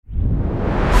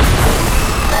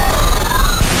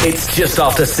It's just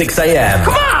after 6 a.m.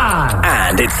 Come on!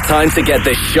 And it's time to get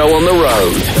this show on the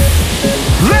road.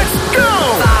 Let's go!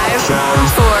 5, 4,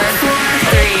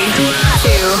 3, 2,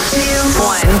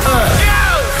 1.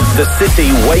 The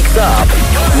city wakes up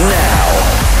now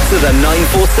to the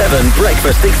 947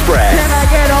 Breakfast Express. Can I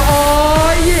get a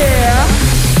oh yeah?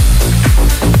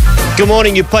 Good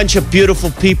morning, you bunch of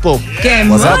beautiful people. Good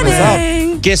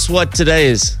morning. Guess what today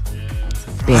is?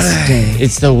 Best day.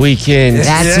 It's the weekend.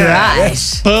 That's right.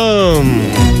 Boom.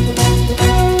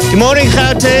 Good morning,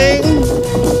 Gauteng.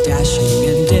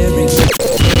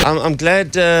 I'm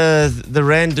glad the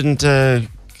Rand didn't...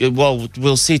 well,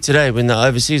 we'll see today when the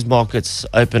overseas markets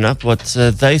open up what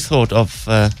they thought of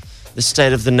the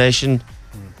State of the Nation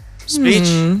speech.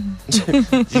 You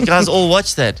guys all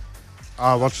watched that?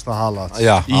 I watched the highlights.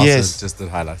 Yeah, Yes. just the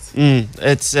highlights.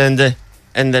 It's and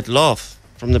that laugh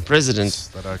from the president.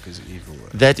 That oak is evil.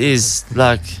 That is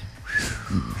like,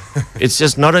 it's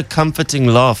just not a comforting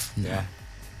laugh. Yeah.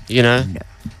 You know,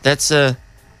 that's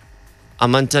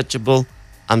I'm untouchable,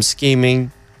 I'm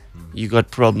scheming, you got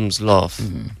problems laugh.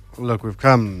 Look, we've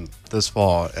come this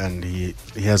far and he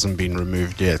hasn't been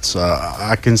removed yet, so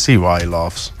I can see why he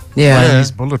laughs. Yeah. Yeah.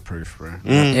 He's bulletproof, bro.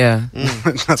 Yeah.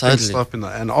 Nothing's Totally. stopping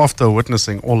that. And after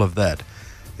witnessing all of that,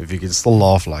 if you can still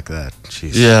laugh like that,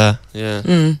 jeez. Yeah.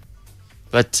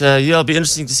 But it'll be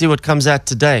interesting to see what comes out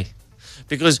today.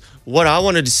 Because what I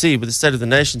wanted to see with the State of the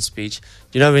Nation speech,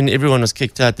 you know, when everyone was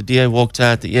kicked out, the DA walked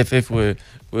out, the EFF were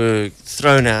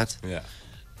thrown out. Yeah.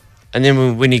 And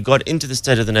then when he got into the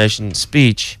State of the Nation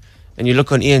speech, and you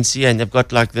look on ENCA and they've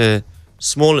got like the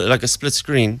small, like a split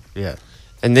screen, Yeah.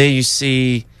 and there you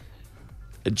see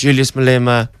Julius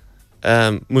Malema,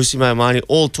 Musi Maimane,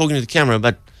 all talking to the camera,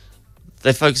 but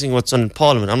they're focusing what's on in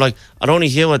Parliament. I'm like, I don't want to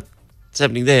hear what's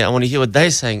happening there. I want to hear what they're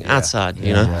saying outside,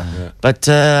 you know. Yeah. But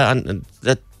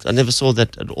I never saw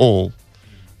that at all.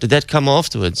 Did that come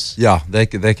afterwards? Yeah, they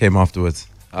came afterwards.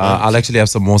 I'll actually have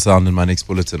some more sound in my next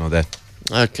bulletin on that.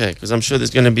 Okay, because I'm sure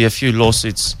there's going to be a few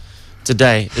lawsuits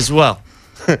today as well.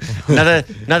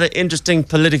 another interesting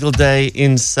political day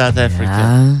in South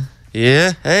Africa.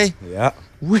 Yeah, hey? Yeah.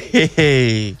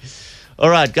 Whee. All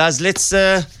right, guys, let's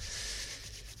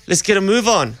get a move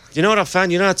on. You know what I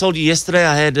found? You know, I told you yesterday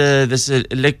I had this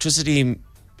electricity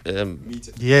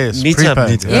Yes. meter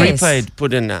prepaid. Yes. prepaid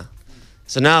put in now.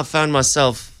 So now I found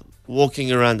myself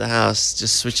walking around the house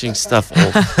just switching stuff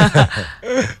off.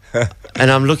 And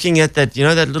I'm looking at that, you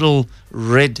know, that little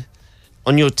red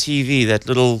on your TV, that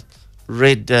little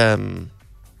red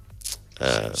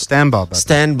Standby button.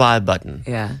 standby button.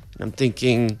 Yeah. And I'm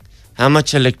thinking, how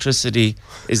much electricity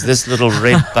is this little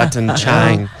red button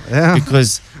churning? Yeah.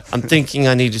 Because I'm thinking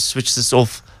I need to switch this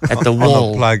off at the On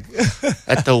wall. the plug.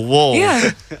 At the wall.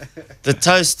 Yeah. The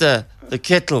toaster, the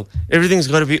kettle, everything's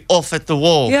got to be off at the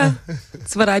wall. Yeah.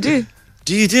 That's what I do.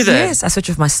 Do you do that? Yes. I switch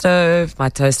off my stove, my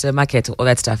toaster, my kettle, all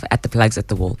that stuff at the plugs at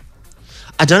the wall.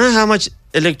 I don't know how much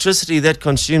electricity that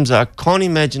consumes. I can't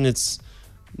imagine it's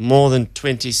more than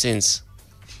 20 cents.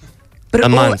 But it A all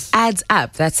month. adds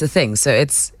up. That's the thing. So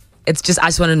it's just, I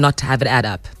just want to not to have it add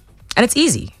up. And it's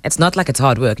easy. It's not like it's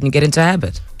hard work and you get into a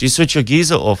habit. Do you switch your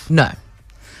geyser off?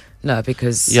 No,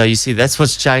 because... Yeah, you see, that's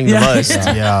what's changing the most.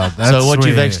 Yeah, that's So what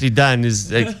you've where- actually done is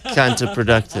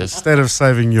counterproductive. Instead of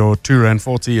saving your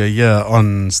 $2.40 a year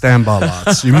on standby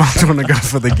lights, you might want to go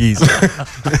for the geyser.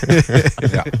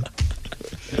 Yeah.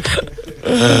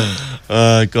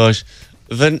 Gosh.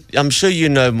 Vin, I'm sure you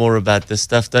know more about this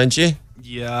stuff, don't you?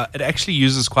 Yeah, it actually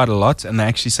uses quite a lot, and they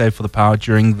actually save for the power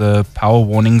during the power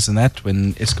warnings and that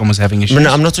when Eskom was having issues.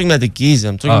 I'm not talking about the geyser.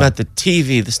 I'm talking about the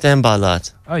TV, the standby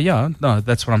light. Oh yeah, no,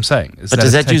 that's what I'm saying. But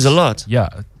does it that use a takes- lot? Yeah,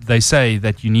 they say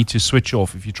that you need to switch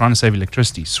off if you're trying to save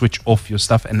electricity. Switch off your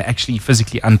stuff and actually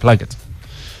physically unplug it.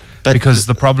 But Because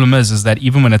the problem is that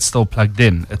even when it's still plugged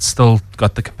in, it's still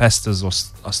got the capacitors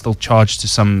are still charged to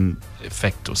some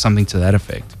effect or something to that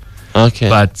effect. Okay.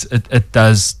 But it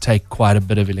does take quite a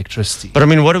bit of electricity. But I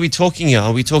mean, what are we talking here?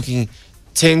 Are we talking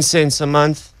 10 cents a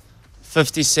month,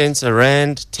 50 cents a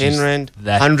rand, 10 Just rand,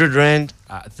 that- 100 rand?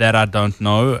 That I don't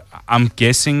know. I'm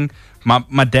guessing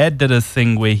my dad did a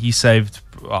thing where he saved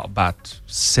about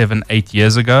 7-8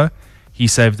 years ago. He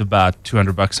saved about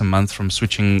 $200 a month from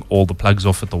switching all the plugs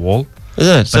off at the wall. Is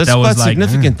it? So But it's that quite was like-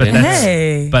 significant but then. that's-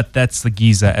 Hey. But that's the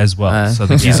geyser as well. So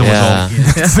the geyser Yeah. was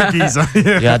off. It's the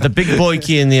geyser. Yeah, the big boy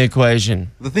key in the equation.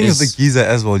 The thing is the geyser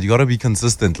as well. You got to be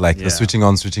consistent, like Yeah. the switching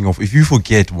on, switching off. If you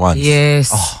forget once,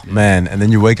 Yes. oh man, and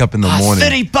then you wake up in the morning,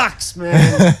 $30,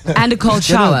 man. And a cold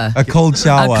shower. a cold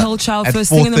shower, A cold shower at first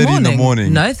thing in the 4:30 in the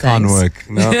morning. No Can't thanks. work.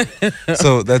 No.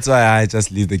 So that's why I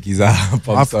just leave the geyser up.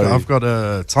 I'm sorry. I've got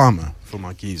a timer for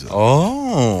my geyser.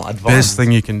 Oh, advanced. Best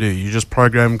thing you can do. You just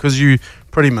program, because you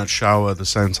pretty much shower at the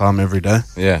same time every day.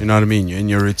 Yeah. You know what I mean? You're in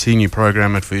your routine, you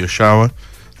program it for your shower,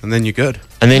 and then you're good.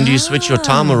 And then do you switch your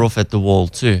timer off at the wall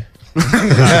too? Because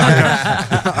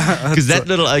that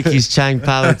little Oakie's chain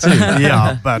power too.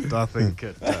 Yeah, but I think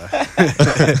it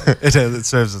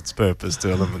serves its purpose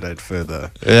to eliminate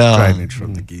further drainage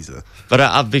from the geyser. But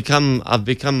I've become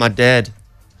my dad.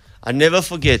 I never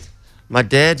forget. My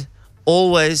dad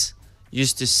always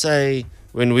used to say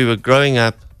when we were growing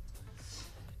up,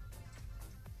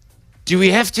 "Do we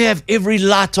have to have every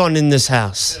light on in this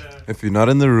house?" If you're not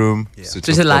in the room, switch Just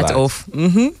off a the light off.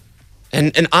 Mm-hmm.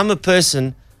 And I'm a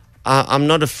person. I'm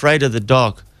not afraid of the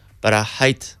dark, but I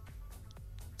hate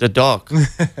the dark.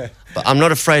 But I'm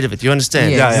not afraid of it. You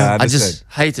understand? Yes. Yeah, I I just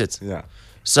understand. hate it. Yeah.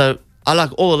 So I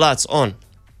like all the lights on.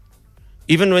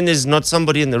 Even when there's not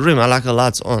somebody in the room, I like the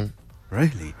lights on.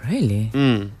 Really? Really?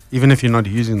 Even if you're not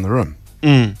using the room?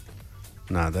 Mm.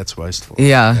 No, that's wasteful.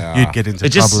 Yeah. You'd get into It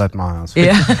just- trouble at my house.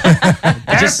 Yeah.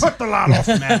 Put the light off,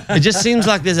 man. It just seems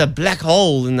like there's a black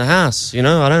hole in the house. You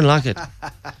know, I don't like it.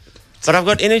 But I've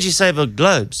got energy saver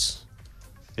globes.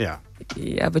 Yeah.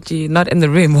 Yeah, but you're not in the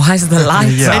room. Why is the light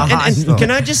Yeah. on? And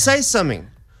can I just say something?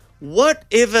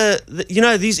 Whatever,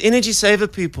 these energy saver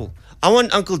people, I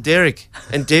want Uncle Derek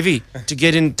and Debbie to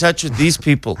get in touch with these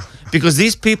people, because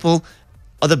these people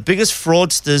are the biggest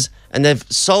fraudsters and they've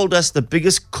sold us the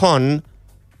biggest con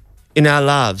in our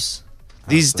lives.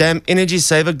 These damn energy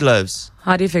saver globes.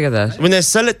 How do you figure that? When they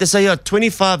sell it, they say,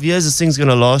 25 years this thing's going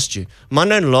to last you. Mine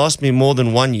don't last me more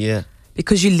than 1 year.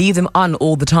 Because you leave them on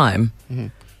all the time.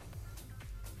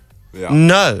 Yeah.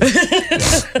 No.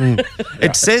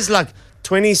 It says like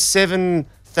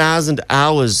 27,000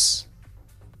 hours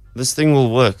this thing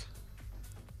will work.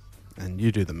 And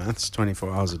you do the maths,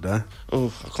 24 hours a day.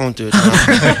 Oh, I can't do it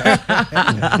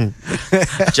now.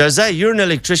 Jose, you're an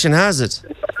electrician. How's it?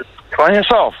 Find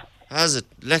yourself. How's it?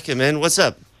 Lekker, man. What's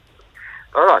up?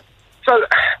 All right. So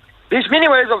there's many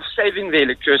ways of saving the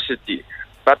electricity.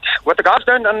 But what the guys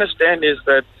don't understand is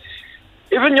that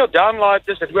even your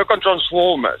downlighters that work on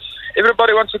transformers,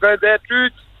 everybody wants to go that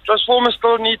route. Transformers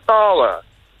still need power.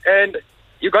 And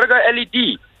you got to go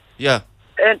LED. Yeah.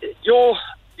 And your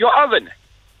oven,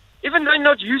 even though you're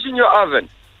not using your oven,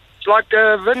 it's like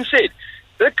Vin said,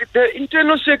 the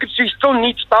internal circuitry still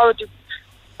needs power to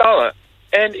power.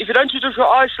 And if you don't switch off your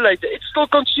isolator, it's still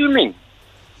consuming.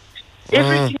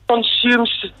 Everything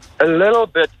consumes a little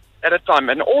bit at a time,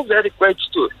 and all that equates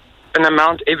to an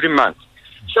amount every month.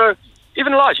 So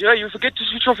even lights, you forget to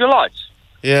switch off your lights.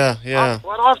 Yeah.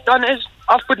 What I've done is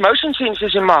I've put motion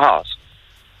sensors in my house,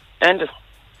 and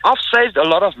I've saved a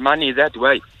lot of money that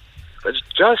way. But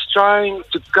just trying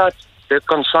to cut the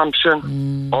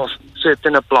consumption of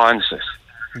certain appliances.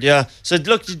 Yeah. So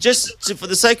look, for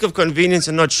the sake of convenience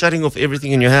and not shutting off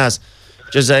everything in your house,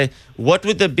 Jose, what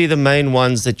would be the main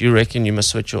ones that you reckon you must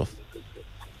switch off?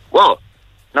 Well,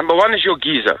 number one is your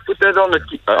geyser. Put that on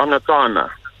a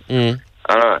timer.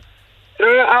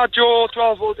 Throw out your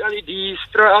 12-volt LEDs.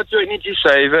 Throw out your energy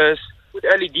savers. Put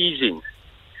LEDs in.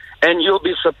 And you'll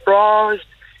be surprised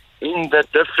in the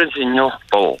difference in your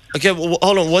bill. Okay, well,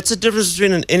 hold on. What's the difference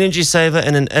between an energy saver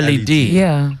and an LED?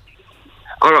 Yeah.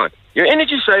 All right. Your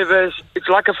energy savers, it's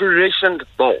like a fluorescent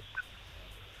bulb.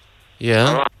 Yeah.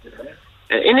 All right.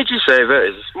 An energy saver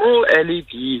is a small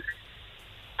LED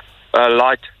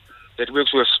light that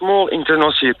works with small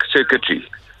internal circuitry.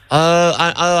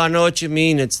 I know what you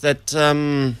mean. It's that,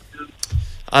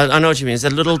 I know what you mean. It's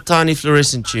that little tiny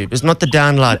fluorescent tube. It's not the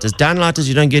downlighters. Downlighters,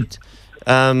 you don't get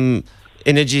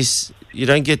energies. You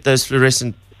don't get those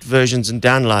fluorescent versions in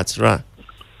downlights, right?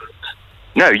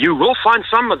 No, you will find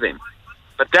some of them.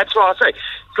 But that's what I say.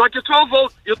 It's like your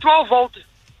 12-volt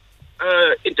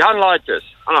downlighters.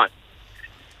 All right.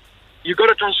 You got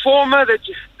a transformer that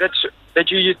you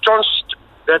use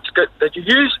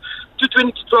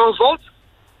 220 to 12 volts.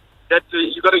 That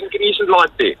you got an incandescent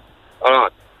light there. All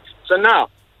right. So now,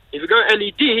 if you go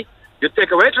LED, you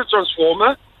take away the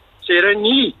transformer, so you don't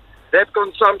need that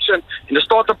consumption in the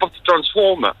startup of the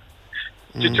transformer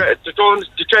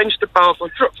to change the power from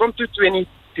 220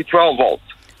 to 12 volts.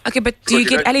 Okay, but do you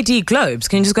get LED globes?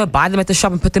 Can you just go buy them at the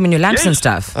shop and put them in your lamps and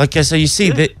stuff? Okay, so you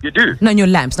see that. You do. No, in your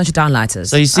lamps, not your downlighters.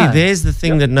 So you see, there's the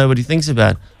thing that nobody thinks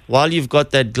about. While you've got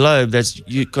that globe that's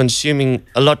you consuming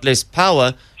a lot less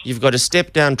power, you've got a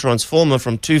step-down transformer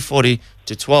from 240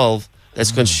 to 12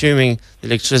 that's consuming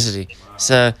electricity.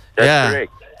 So, That's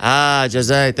correct.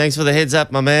 Jose, thanks for the heads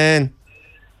up, my man.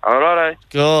 All right.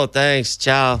 Cool, thanks.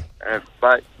 Ciao.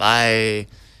 Bye. Bye.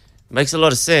 Makes a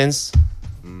lot of sense.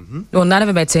 Well, none of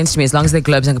it made sense to me. As long as they're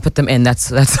globes, I can put them in.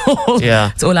 That's all. Yeah.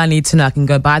 That's all I need to know. I can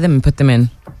go buy them and put them in.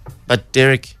 But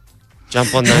Derek,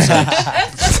 jump on those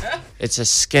hoops. It's a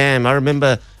scam. I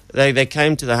remember they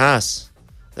came to the house.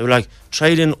 They were like,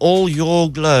 trade in all your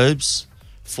globes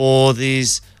for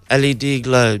these LED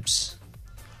globes.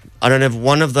 I don't have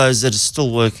one of those that is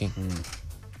still working.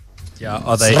 Yeah,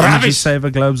 are they energy saver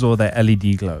globes or are they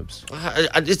LED globes?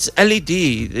 It's LED.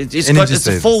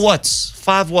 It's 4 watts,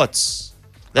 5 watts.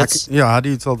 That's how do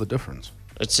you tell the difference?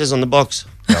 It says on the box.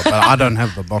 Yeah, but I don't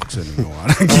have the box anymore. I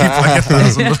don't keep like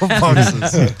 1,000 little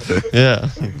boxes. Yeah.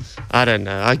 I don't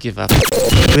know. I give up.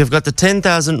 We've got the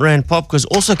 10,000 Rand pop quiz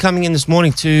also coming in this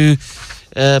morning to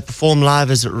perform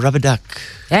live as Rubber Duck.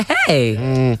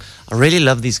 Hey. I really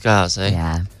love these guys.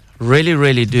 Yeah. Really,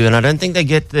 really do. And I don't think they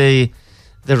get the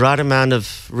right amount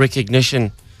of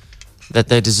recognition that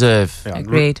they deserve. Yeah,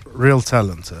 Agreed. Real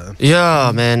talent.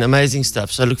 Yeah, man. Amazing stuff.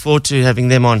 So I look forward to having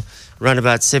them on around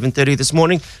about 7:30 this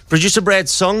morning. Producer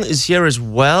Brad's song is here as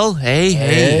well.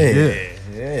 Hey.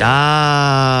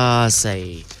 Ah,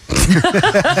 say.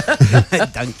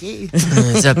 Donkey.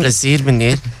 It's a plezier,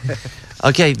 meneer.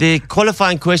 Okay, the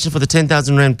qualifying question for the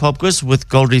 10,000 Rand pop quiz with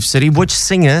Gold Reef City. Which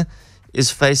singer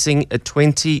is facing a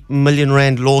 20 million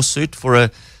Rand lawsuit for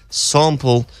a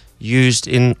sample used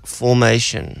in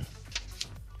Formation?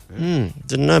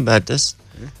 Didn't know about this.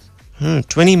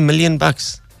 20 million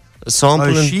bucks. A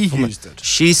sample in She used it.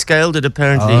 She scaled it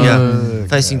apparently,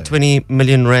 facing 20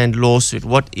 million Rand lawsuit.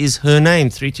 What is her name?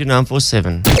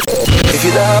 32947. If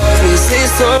you love me, say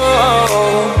so.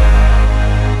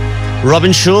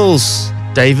 Robin Schulz,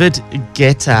 David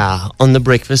Guetta on the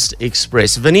Breakfast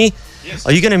Express. Vinny,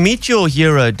 are you going to meet your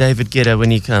hero, David Guetta,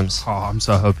 when he comes? Oh, I'm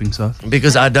so hoping so.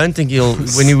 Because I don't think he'll,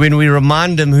 when we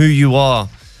remind him who you are,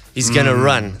 he's going to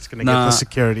run. It's going to get the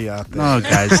security out there. No,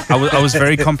 guys, I was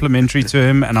very complimentary to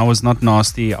him, and I was not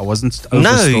nasty. I wasn't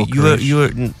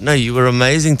you were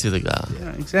amazing to the guy.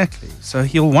 Yeah, exactly. So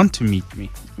he'll want to meet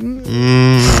me.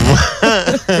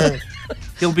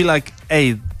 He'll be like,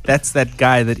 "Hey, that's that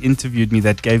guy that interviewed me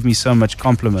that gave me so much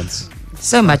compliments."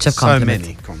 So much of compliments.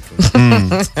 So many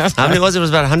compliments. How many was it? It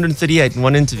was about 138 in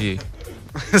one interview.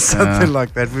 Something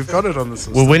like that. We've got it on the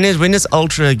system. Well, when is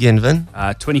Ultra again, Vin?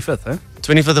 25th, huh?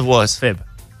 25th of what? Feb.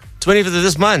 25th of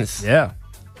this month? Yeah.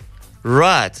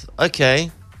 Right.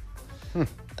 Okay.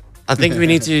 I think we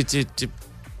need to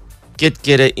get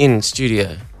Guetta in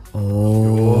studio.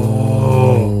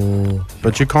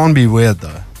 But you can't be weird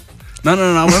though. No,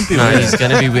 I won't be No, weird. he's going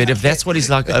to be weird. If that's what he's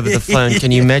like over the phone,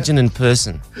 can you imagine in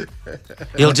person?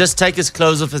 He'll just take his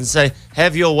clothes off and say,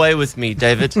 "Have your way with me,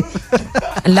 David."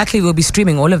 And luckily, we'll be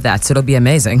streaming all of that, so it'll be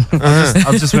amazing.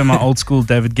 I'll just wear my old school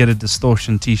David Guetta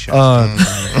distortion t-shirt. Oh,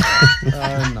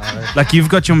 no. Like you've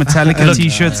got your Metallica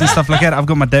t-shirts and stuff like that. I've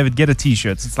got my David Guetta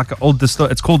t-shirts. It's like an old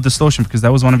it's called Distortion because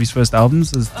that was one of his first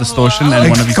albums. Is Distortion and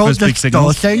one of his first big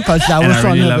singles. Because that And was I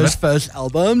one really of love his it. first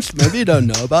albums. Maybe you don't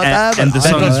know about that. And the but I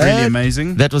song know is really it.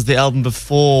 amazing. That was the album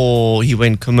before he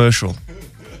went commercial.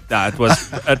 Nah,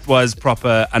 it was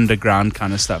proper underground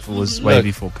kind of stuff. It was way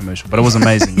before commercial, but it was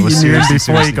amazing. It was seriously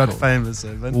before he seriously got cool. famous.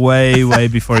 Way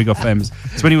before he got famous.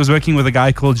 It's when he was working with a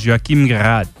guy called Joachim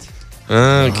Gerard.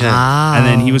 Okay. And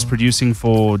then he was producing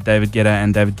for David Guetta,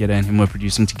 and David Guetta and him were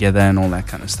producing together and all that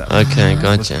kind of stuff. Okay, It was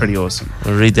gotcha. pretty awesome.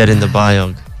 I'll read that in the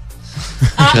biog.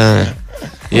 Okay.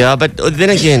 Yeah, but then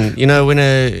again, you know, when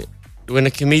a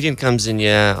comedian comes in,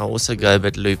 I also go a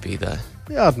bit loopy though.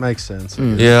 Yeah, it makes sense.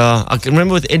 Yeah, I can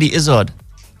remember with Eddie Izzard.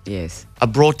 Yes. I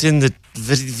brought in the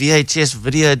VHS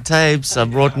videotapes. I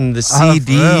brought in the Oh, for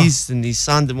CDs, and he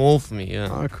signed them all for me. Yeah,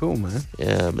 Oh, cool, man.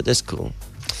 yeah, but that's cool.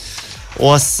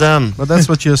 Awesome. But that's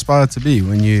what you aspire to be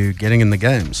when you're getting in the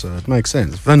game, so it makes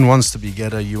sense. Vin wants to be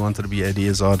Guetta, you wanted to be Eddie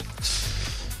Izzard.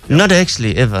 Not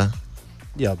actually ever.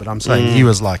 Yeah, but I'm saying he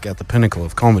was like at the pinnacle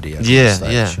of comedy at Yeah, that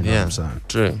stage, yeah, you know yeah. what I'm saying?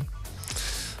 True.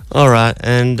 All right,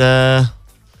 and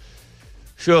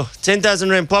sure, 10,000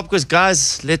 Rand pop quiz,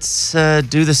 guys. Let's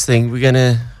do this thing. We're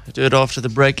gonna do it after the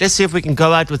break. Let's see if we can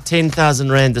go out with 10,000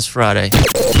 Rand this Friday.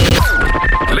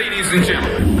 Ladies and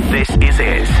gentlemen, this is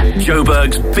it.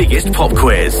 Joburg's biggest pop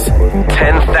quiz.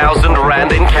 10,000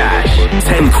 Rand in cash.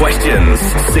 10 questions,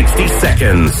 60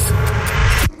 seconds.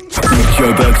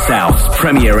 Joburg South's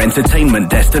premier entertainment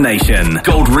destination.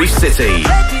 Gold Reef City.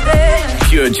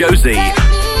 Pure Josie.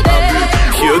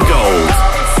 Pure Gold.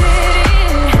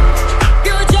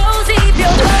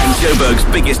 And Joburg's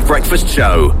biggest breakfast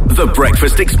show, The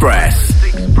Breakfast Express.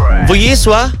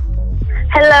 Vuyiswa.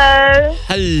 Hello.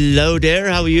 Hello there.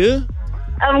 How are you?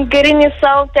 I'm good in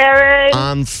yourself, Derek.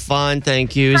 I'm fine,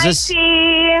 thank you. Is Hi, this?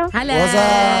 team. Hello. What's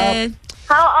up?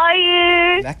 How are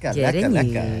you? Getting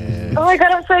Oh my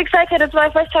god, I'm so excited. It's my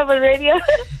first time on radio.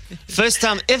 First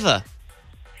time ever.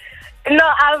 No,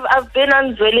 I've been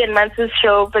on Zweli and Mans's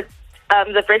show, but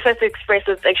the Breakfast Express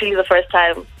is actually the first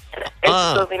time.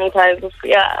 It's so many times.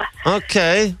 Yeah.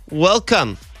 Okay,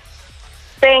 welcome.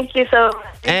 Thank you so much.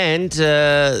 And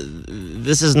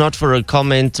this is not for a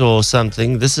comment or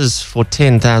something. This is for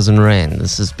 10,000 Rand.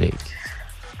 This is big.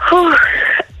 Whew.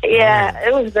 Yeah,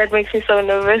 that makes me so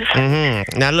nervous.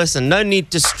 Mm-hmm. Now listen, no need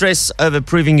to stress over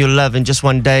proving your love in just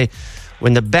one day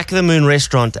when the Back of the Moon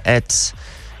restaurant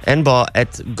and bar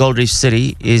at Gold Reef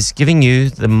City is giving you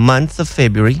the month of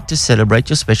February to celebrate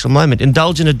your special moment.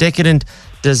 Indulge in a decadent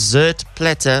dessert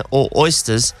platter or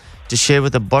oysters to share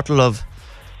with a bottle of,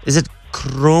 is it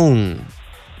Kroon?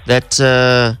 That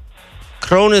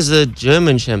Kroon is the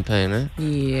German champagne, eh?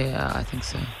 Yeah, I think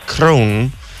so.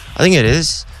 Kroon, I think it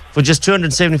is. For just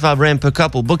 275 Rand per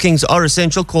couple. Bookings are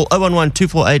essential. Call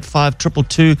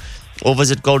 011-2485-222 or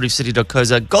visit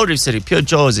goldreefcity.co.za. Gold Reef City, pure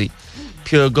Jersey,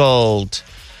 pure gold.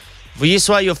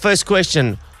 Vuyiswa, your first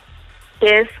question.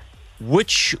 Yes.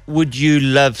 Which would you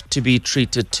love to be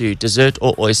treated to, dessert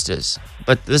or oysters?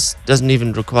 But this doesn't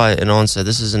even require an answer.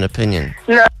 This is an opinion.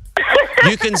 No.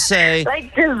 You can say...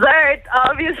 like dessert,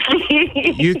 obviously.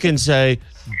 You can say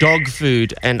dog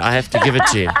food and I have to give it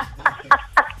to you.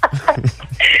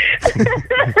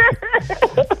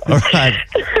 All right.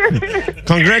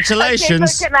 Congratulations. Okay,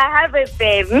 so can I have it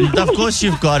then? Of course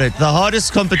you've got it. The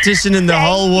hardest competition in the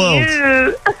whole world.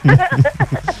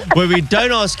 Where we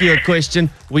don't ask you a question,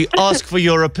 we ask for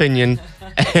your opinion,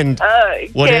 and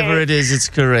whatever it is, it's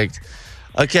correct.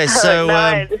 Okay, so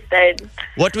I understand.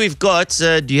 What we've got,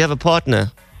 do you have a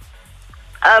partner?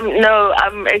 No,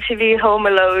 I'm actually home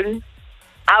alone.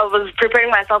 I was preparing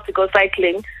myself to go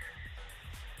cycling.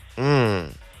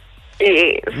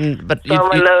 Yes. But so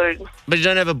I'm alone. But you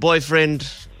don't have a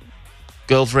boyfriend,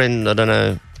 girlfriend, I don't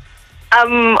know.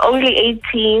 I'm only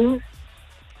 18.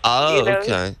 Oh, you know?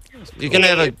 Okay. You can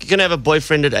have a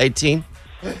boyfriend at 18.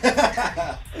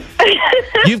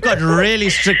 You've got really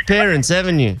strict parents,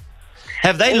 haven't you?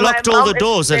 Have they locked all the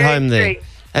doors at home there?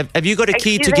 Have you got a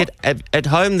key to get at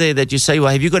home there that you say,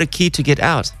 well, have you got a key to get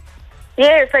out?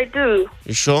 Yes, I do.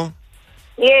 You sure?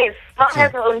 Yes. Mom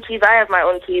has her own keys. I have my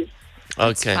own keys.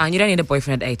 Okay. Fine. You don't need a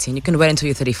boyfriend at 18. You can wait until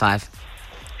you're 35.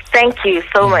 Thank you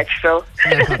so much, Phil.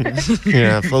 No problem.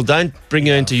 Yeah, Phil, don't bring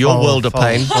her into your world of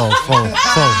pain.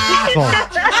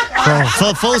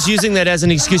 Phil's using that as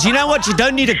an excuse. You know what? You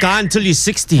don't need a guy until you're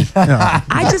 60.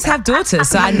 I just have daughters,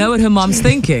 so I know what her mom's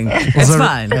thinking. It's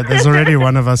fine. Yeah, there's already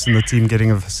one of us in the team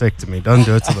getting a vasectomy. Don't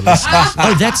do it to the listeners.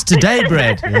 Oh, that's today,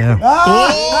 Brad. Yeah.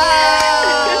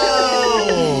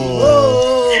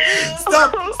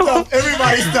 Stop.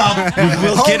 Everybody stop.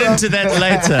 We'll get into that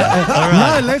later. All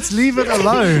right. No, let's leave it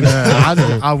alone.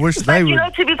 I wish they would. You know,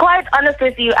 to be quite honest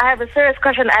with you, I have a serious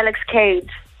crush on Alex Cage.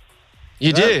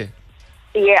 You do?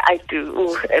 Yeah, I do.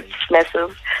 Ooh, it's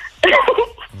massive.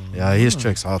 Yeah, his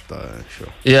chick's hot though, sure.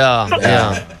 Yeah.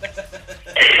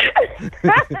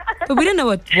 But we don't know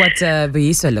what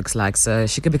Vuyiswa looks like, so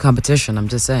she could be competition, I'm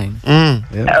just saying.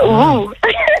 Yeah. Ooh.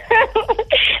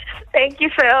 Thank you,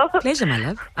 Phil. Pleasure, my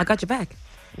love. I got your back.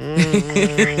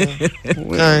 Okay.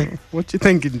 What you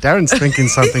thinking? Darren's thinking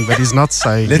something, but he's not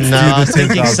saying. No, I was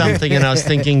thinking something and I was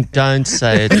thinking, don't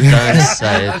say it, don't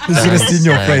say it. He's gonna see in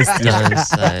your face. Don't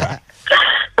say it.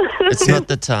 It's not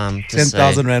the time to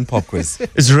 10,000 Rand pop quiz.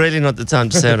 It's really not the time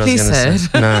to say what I was going to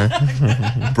say. No.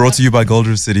 Brought to you by Gold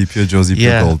Reef City, pure Josie,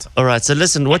 pure gold. All right. So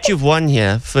listen, what you've won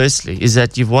here, firstly, is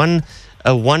that you've won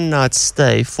a one-night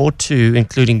stay for two,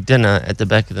 including dinner at the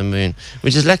Back of the Moon,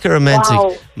 which is like a romantic.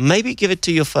 Wow. Maybe give it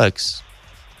to your folks.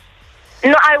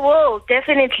 No, I will,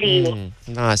 definitely.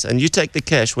 Nice. And you take the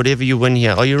cash, whatever you win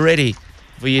here. Are you ready,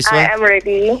 Vuyiswa? I am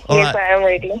ready. All yes, right. I am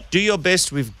ready. Do your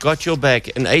best. We've got your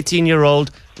back. An 18-year-old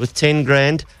with 10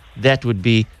 grand, that would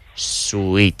be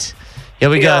sweet. Here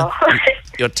we go.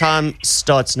 Your time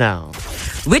starts now.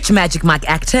 Which Magic Mike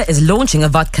actor is launching a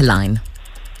vodka line?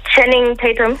 Channing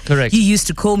Tatum. Correct. You used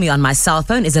to call me on my cell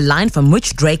phone is a line from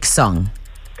which Drake song?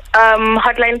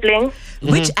 Hotline Bling.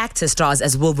 Which actor stars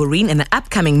as Wolverine in the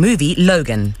upcoming movie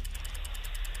Logan?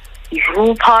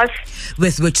 You pass.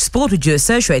 With which sport would you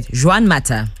associate Juan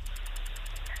Mata?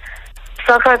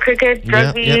 Soccer, cricket,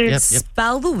 rugby. Yep.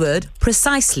 Spell the word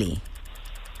precisely.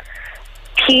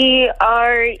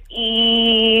 P-R-E...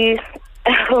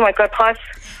 Oh my God, pass.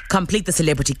 Complete the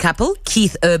celebrity couple,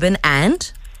 Keith Urban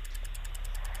and...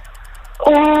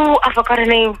 Oh, I forgot her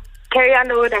name. Carrie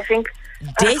Underwood, I think.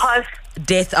 Pass.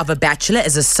 Death of a Bachelor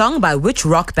is a song by which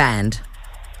rock band?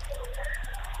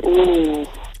 Ooh,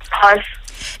 pass.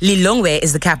 Lilongwe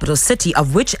is the capital city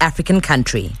of which African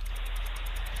country?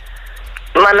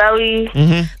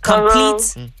 Malawi. Congo.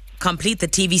 Complete the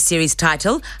TV series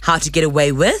title, How to Get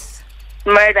Away With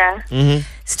Murder.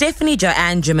 Stephanie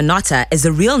Joanne Giminotta is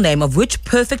the real name of which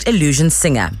Perfect Illusion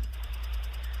singer?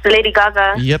 Lady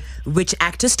Gaga. Yep. Which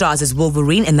actor stars as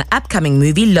Wolverine in the upcoming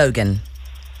movie Logan?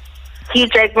 Hugh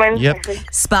Jackman. Yep.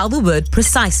 Spell the word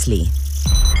precisely.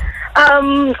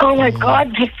 Oh my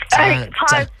God.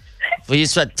 For you,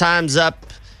 time's up.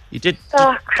 You did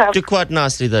crap. do quite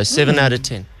nicely though. 7 out of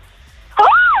 10.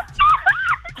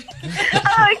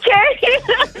 Okay.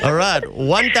 All right,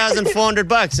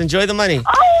 $1,400. Enjoy the money. Oh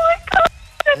my God.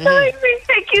 That's amazing.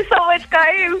 Thank you so much,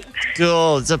 guys.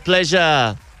 Cool. It's a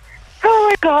pleasure. Oh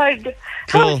my God.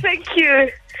 Cool. Oh, thank you.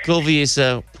 Cool,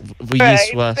 Vuyiswa.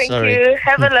 Right, thank Sorry. you.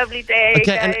 Have a lovely day.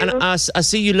 Okay, and I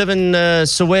see you live in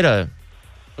Soweto.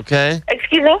 Okay.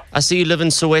 Excuse me? I see you live in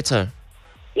Soweto.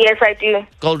 Yes, I do.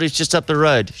 Goldreach just up the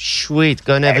road. Sweet.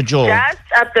 Go and have a jaw. Just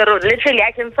up the road. Literally,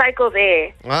 I can cycle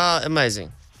there. Ah,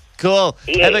 amazing. Cool.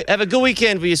 Yeah. Have a good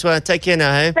weekend, Vuyiswa. Take care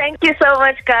now, hey? Thank you so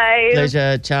much, guys.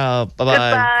 Pleasure. Ciao.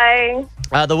 Bye-bye.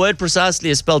 Goodbye. The word precisely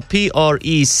is spelled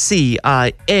Precisely.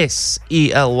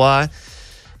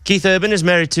 Keith Urban is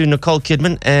married to Nicole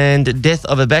Kidman, and Death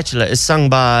of a Bachelor is sung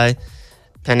by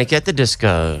Panic at the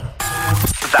Disco.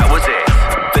 That was it.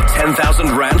 The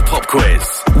 10,000 Rand Pop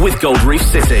Quiz with Gold Reef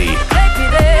City.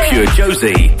 Pure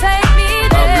Josie.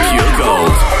 Pure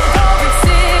Gold.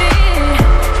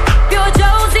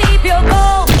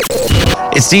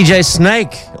 It's DJ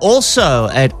Snake, also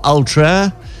at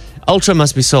Ultra. Ultra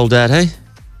must be sold out, hey?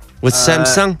 With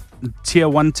Samsung? Tier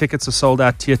 1 tickets are sold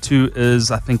out. Tier 2 is,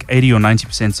 I think, 80 or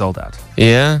 90% sold out.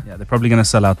 Yeah? Yeah, they're probably going to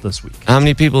sell out this week. How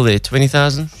many people there?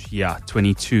 20,000? Yeah,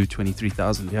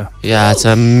 23,000, yeah. Yeah, it's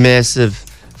a massive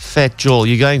fat jaw.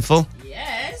 You going full?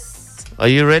 Yes. Are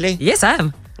you ready? Yes, I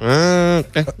am.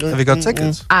 Okay. Have you got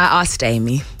tickets? I asked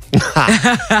Amy.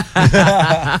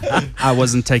 I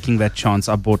wasn't taking that chance.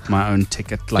 I bought my own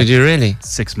ticket Did you really?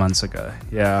 6 months ago.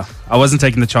 Yeah. I wasn't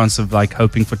taking the chance of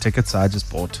hoping for tickets. I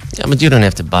just bought. Yeah, but you don't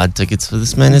have to buy tickets for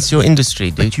this, man. It's your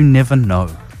industry, dude. But you never know.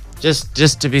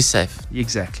 Just to be safe.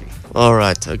 Exactly. All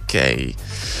right, okay.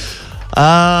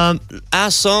 Our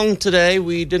song today,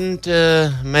 we didn't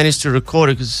manage to record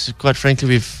it because, quite frankly,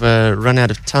 we've run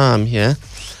out of time here.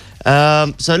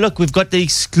 So, look, we've got the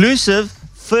exclusive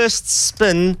first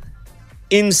spin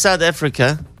in South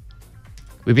Africa.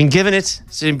 We've been given it.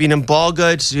 It's been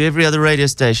embargoed to every other radio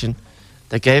station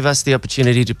that gave us the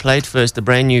opportunity to play it first, the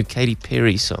brand new Katy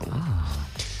Perry song.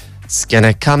 It's going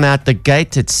to come out the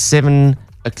gate at 7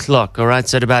 o'clock. All right,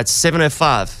 so at about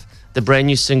 7:05, the brand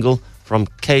new single from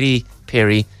Katy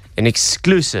Perry, an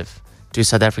exclusive to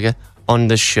South Africa on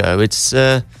the show. It's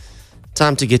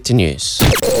time to get to news.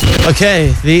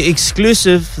 Okay, the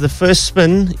exclusive, the first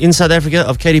spin in South Africa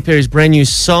of Katy Perry's brand new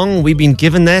song. We've been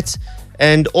given that,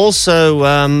 and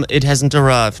also it hasn't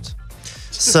arrived.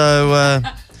 So,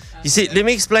 you see, let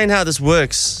me explain how this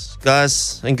works,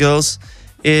 guys and girls.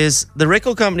 Is the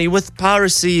record company, with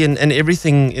piracy and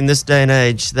everything in this day and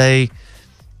age, they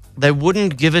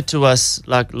wouldn't give it to us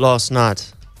like last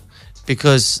night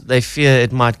because they fear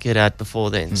it might get out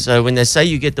before then. So when they say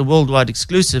you get the worldwide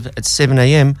exclusive at 7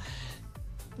 a.m.,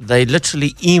 they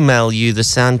literally email you the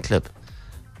sound clip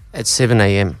at 7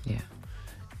 a.m. Yeah.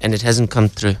 And it hasn't come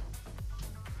through.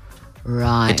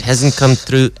 Right. It hasn't come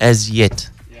through as yet.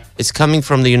 Yeah. It's coming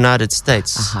from the United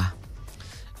States. Uh-huh.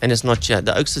 And it's not yet.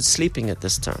 The Oaks are sleeping at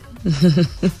this time.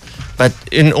 But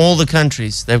in all the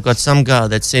countries, they've got some guy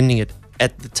that's sending it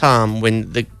at the time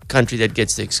when the country that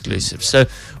gets the exclusive. So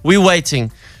we're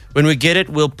waiting. When we get it,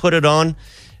 we'll put it on.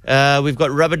 We've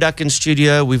got Rubber Duck in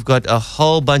studio. We've got a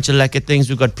whole bunch of lacquer things.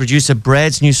 We've got producer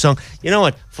Brad's new song. You know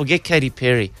what? Forget Katy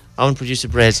Perry. I want producer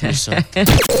Brad's new song. Stand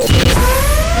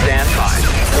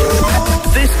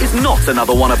by. This is not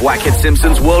another one of Wackhead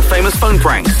Simpson's world-famous phone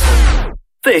pranks.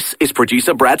 This is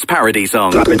producer Brad's parody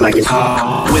song. Drop it like it's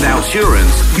hot. With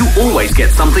Outsurance, you always get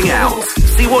something out.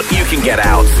 See what you can get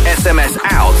out. SMS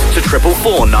out to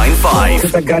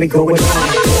 44495. I gotta go with.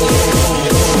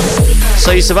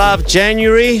 So you survived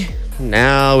January.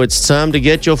 Now it's time to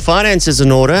get your finances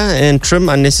in order and trim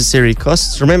unnecessary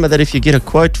costs. Remember that if you get a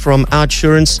quote from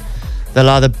Outsurance, they'll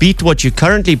either beat what you're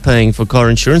currently paying for car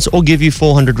insurance or give you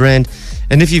 400 Rand.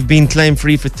 And if you've been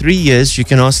claim-free for 3 years, you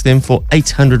can ask them for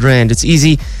 800 Rand. It's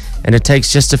easy and it takes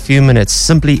just a few minutes.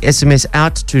 Simply SMS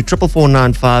out to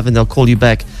 44495 and they'll call you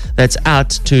back. That's out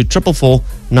to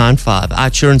 44495.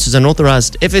 Outsurance is an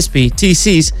authorized FSP,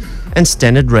 TCs, and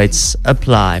standard rates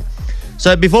apply.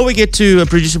 So before we get to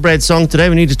producer Brad's song today,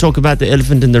 we need to talk about the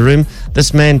elephant in the room.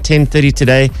 This man, 10:30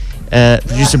 today,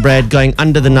 producer Brad going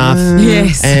under the knife.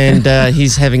 Yes. And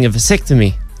he's having a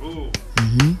vasectomy.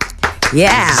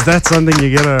 Yeah. Is that something you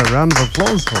get a round of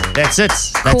applause for? That's it.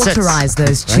 Cauterize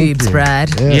those tubes,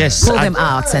 Brad. Yeah. Yes. Pull them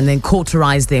out and then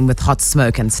cauterize them with hot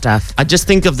smoke and stuff. I just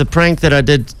think of the prank that I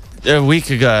did a week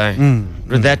ago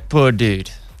with that poor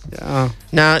dude. Yeah.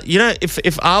 Now, you know,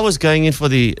 if I was going in for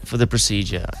the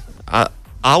procedure,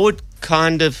 I would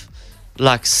kind of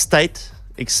like state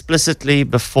expressly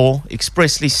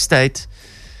state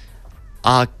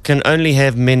I can only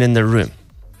have men in the room.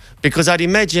 Because I'd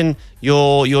imagine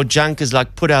your junk is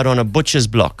like put out on a butcher's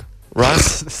block,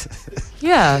 right?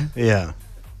 Yeah. Yeah.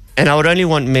 And I would only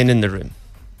want men in the room.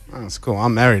 Oh, that's cool.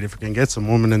 I'm married. If we can get some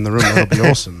women in the room, that'll be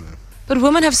awesome. Man. But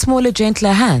women have smaller,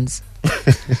 gentler hands. My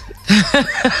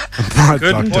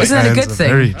doctor's Isn't that a hands good are thing?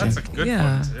 very That's a gentle. good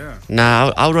Yeah. point. Yeah.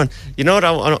 Now, I would want. You know what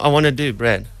I want to do,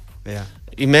 Brad? Yeah.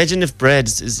 Imagine if Brad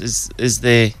is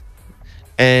there,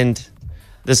 and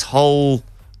this whole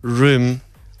room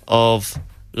of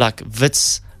like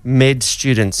Wits med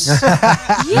students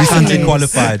Recently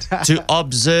qualified. to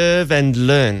observe and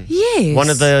learn. Yes. One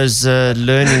of those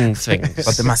learning things.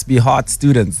 But they must be hard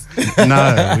students.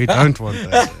 No, we don't want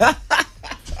that.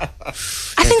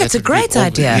 I think it's a great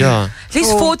idea. Yeah. At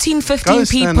least 14, 15 Go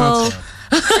stand people.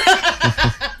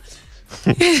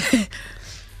 outside.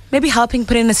 Maybe helping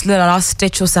put in a last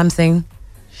stitch or something.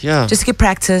 Yeah. Just to get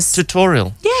practice.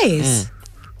 tutorial. Yes.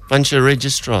 Bunch of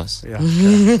registrars. Yeah.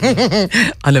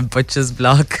 On a butcher's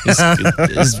block.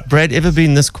 Has Brad ever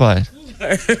been this quiet?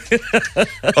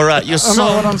 All right, your I don't know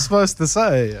what song. I'm supposed to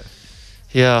say.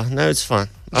 Yeah, no, it's fine.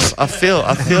 I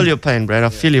feel your pain, Brad. I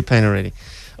feel your pain already.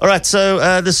 All right,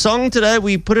 so the song today,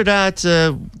 we put it out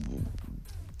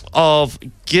of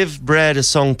give Brad a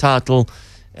song title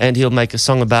and he'll make a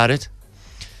song about it.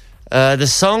 The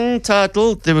song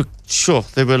title, there were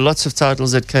lots of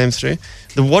titles that came through.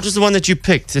 What was the one that you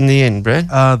picked in the end, Brad?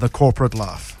 The corporate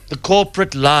laugh. The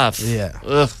corporate laugh. Yeah.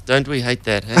 Ugh, don't we hate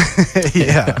that, hey?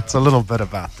 Yeah, it's a little bit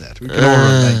about that. We can all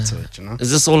relate to it, you know? Is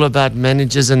this all about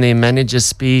managers and their managers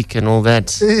speak and all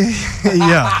that?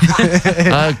 Yeah.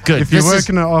 Oh, good. If you work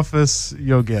in an office,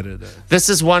 you'll get it. This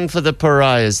is one for the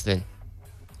pariahs then.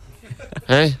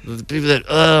 Hey? The people that,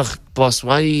 boss,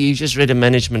 why you just read a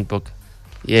management book?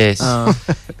 Yes.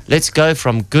 Let's go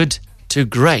from good to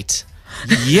great.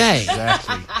 Yay.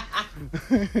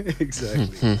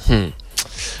 Exactly.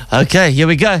 Okay, here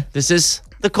we go. This is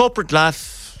the corporate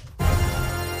life.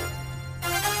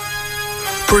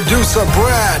 Producer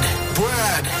Brad.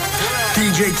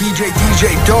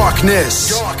 DJ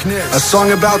Darkness. A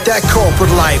song about that corporate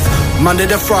life. Monday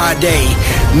to Friday,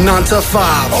 9 to 5.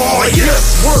 Oh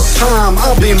yes, work time.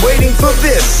 I've been waiting for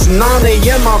this. 9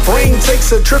 a.m. my brain takes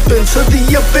a trip into the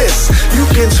abyss. You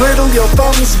can twiddle your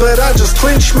thumbs, but I just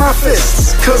clench my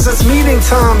fists. Cause it's meeting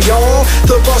time, y'all.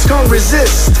 The boss can't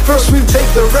resist. First we take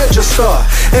the register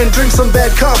and drink some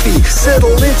bad coffee.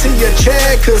 Settle into your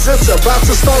chair, cause it's about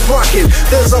to start rocking.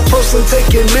 There's a person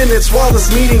taking minutes while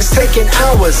this meeting's taking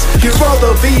hours. You'd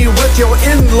rather be with your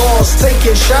in-laws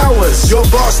taking showers. Your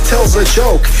boss tells a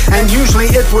joke, and usually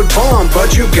it would bomb,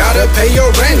 but you gotta pay your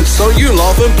rent, so you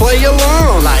laugh and play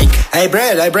along. Like, hey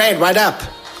Brad, what up?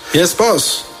 Yes,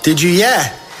 boss. Did you hear?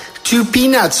 2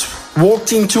 peanuts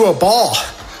walked into a bar.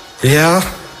 Yeah.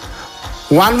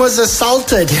 One was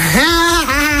assaulted.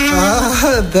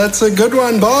 That's a good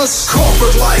one, boss.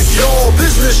 Corporate life, y'all.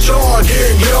 Business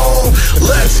jargon, y'all.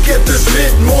 Let's get this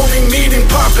mid-morning meeting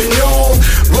popping, y'all.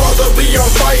 Rather be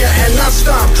on fire and not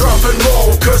stop, drop and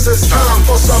roll. Cause it's time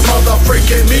for some other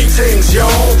freaking meetings,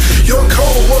 y'all. Your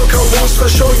co-worker wants to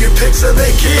show you pics of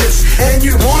their kids. And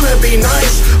you wanna be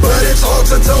nice, but it's hard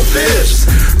to tell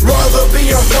fibs. Rather be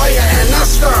on fire and not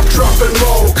stop, drop and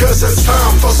roll. Cause it's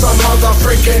time for some other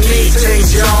freaking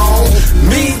meetings, y'all.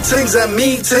 Meetings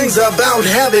about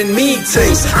having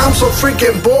meetings. I'm so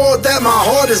freaking bored that my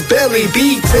heart is barely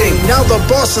beating. Now the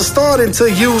boss is starting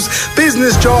to use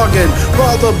business jargon.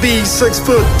 Rather be 6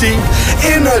 foot deep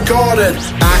in a garden.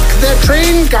 Back the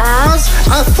train, guys.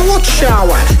 A thought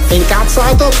shower. Think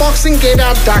outside the box and get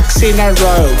our ducks in a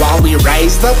row. While we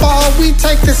raise the bar, we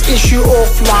take this issue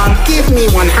offline. Give me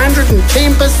 110%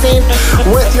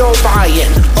 with your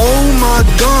buy-in. Oh my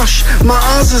gosh, my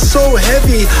eyes are so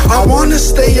heavy. I wanna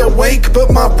stay awake, but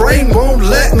my brain won't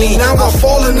let me. Now I'm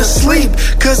falling asleep,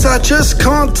 cause I just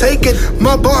can't take it.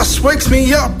 My boss wakes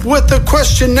me up with a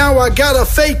question, now I gotta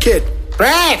fake it.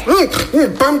 Brad,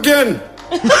 pumpkin.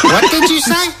 What did you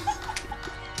say?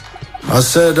 I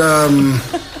said, a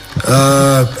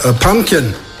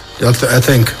pumpkin, I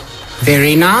think.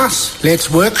 Very nice. Let's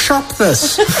workshop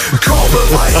this.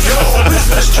 Corporate life, y'all.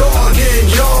 Business jargon,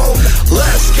 y'all.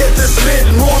 Let's get this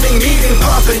mid-morning meeting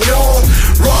popping, y'all.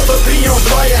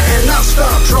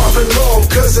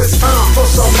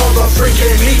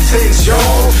 freaking meetings,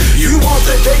 y'all. You want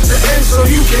the date to end so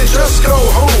you can just go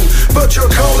home, but your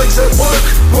colleagues at work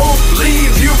won't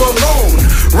leave you alone.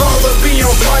 Rather be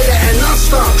on fire and not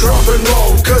stop, drop and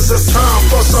roll, cause it's time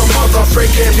for some other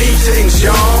freaking meetings,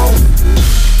 y'all.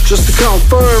 Just to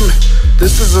confirm,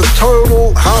 this is a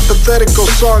total hypothetical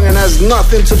song and has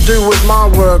nothing to do with my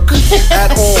work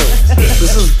at all.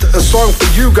 This is a song for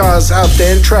you guys out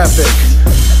there in traffic.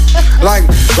 Like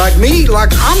me,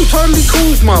 I'm totally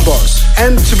cool with my boss.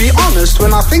 And to be honest,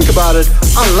 when I think about it,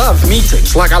 I love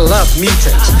meetings. I love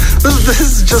meetings. This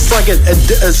is just like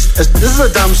this is a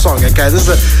dumb song, okay? This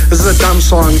is a dumb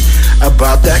song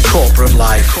about that corporate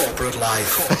life. Corporate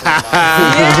life.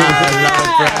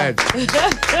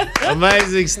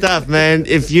 Amazing stuff, man.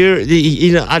 If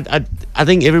I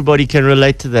think everybody can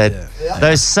relate to that. Yeah.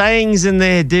 Those sayings in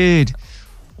there, dude.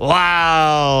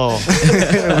 Wow.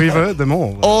 We've heard them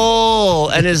all.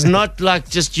 And it's not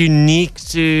just unique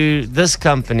to this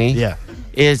company. Yeah.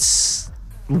 It's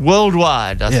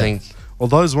worldwide, I think. Well,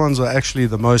 those ones are actually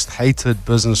the most hated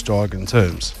business jargon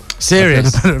terms. Serious? I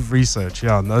did a bit of research,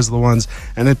 and those are the ones.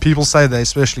 And then people say they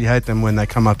especially hate them when they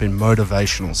come up in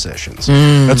motivational sessions.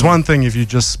 That's one thing if you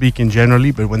just speak in generally,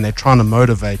 but when they're trying to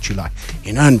motivate you,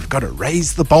 and you've got to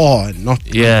raise the bar and not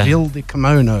build the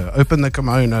kimono, open the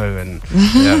kimono, and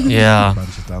a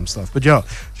bunch of dumb stuff. But shout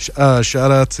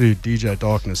out to DJ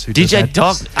Darkness. Who DJ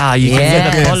Darkness. You can hear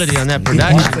the quality on that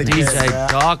production. DJ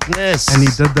Darkness. And he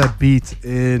did that beat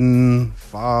in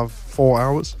 4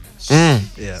 hours.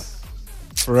 Yeah.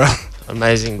 For real.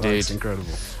 Amazing, dude. It's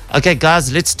incredible. Okay,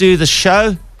 guys, let's do the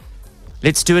show.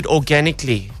 Let's do it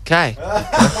organically, okay?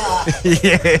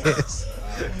 Yes.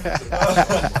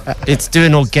 Let's do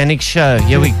an organic show.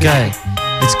 Here we go.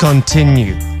 Let's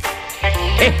continue.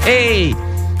 Hey.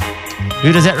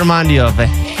 Who does that remind you of?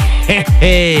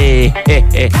 Hey.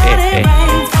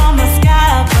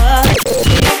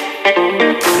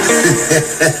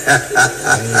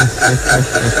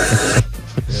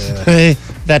 Hey,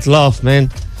 that laugh, man.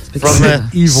 From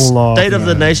evil laugh. State of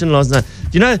the Nation last night.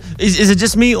 You know, is it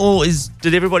just me or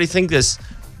did everybody think this?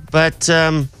 But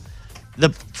the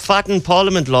fight in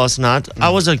Parliament last night, I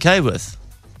was okay with.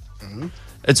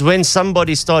 It's when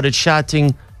somebody started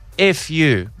shouting "F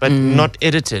you," but not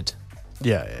edited.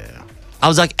 Yeah. I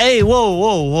was like, hey,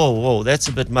 whoa, that's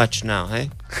a bit much now, hey?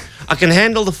 I can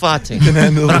handle the fighting, but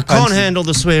I can't handle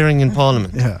the swearing in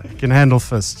Parliament. Yeah, you can handle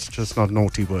fists, just not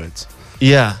naughty words.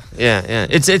 Yeah.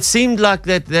 It seemed like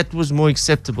that was more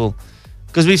acceptable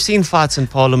because we've seen fights in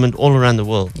Parliament all around the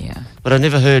world. Yeah. But I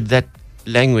never heard that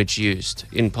language used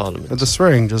in Parliament. But the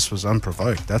swearing just was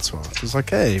unprovoked, that's why. It was like,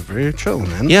 hey, very chill,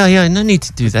 man. Yeah, no need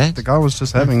to do that. The guy was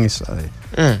just having his say.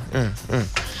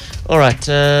 All right,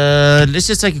 let's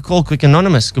just take a call quick.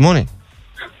 Anonymous, good morning.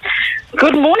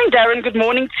 Good morning, Darren. Good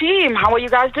morning, team. How are you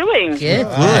guys doing? Good,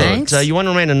 thanks. You want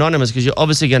to remain anonymous because you're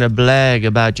obviously going to blag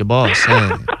about your boss.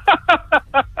 Huh?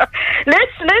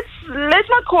 Let's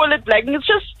not call it blagging. It's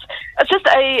just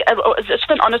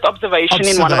an honest observation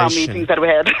in one of our meetings that we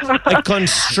had. A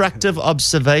constructive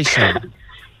observation.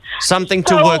 Something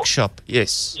to workshop,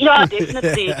 yes. Yeah,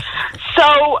 definitely.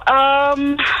 So,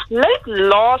 late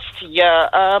last year,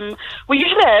 we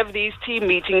usually have these team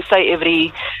meetings, say,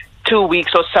 every 2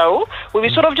 weeks or so, where we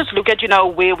sort of just look at,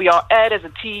 where we are at as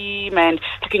a team and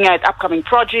looking at upcoming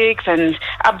projects and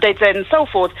updates and so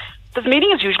forth. This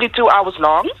meeting is usually 2 hours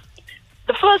long.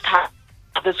 The first half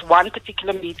of this one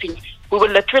particular meeting, we were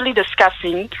literally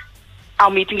discussing our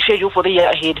meeting schedule for the year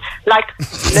ahead.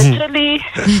 Literally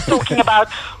talking about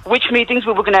which meetings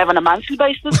we were going to have on a monthly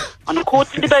basis, on a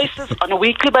quarterly basis, on a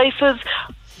weekly basis,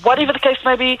 whatever the case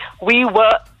may be. It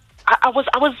was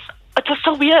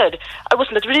so weird. It was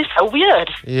literally so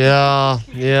weird. Yeah,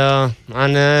 I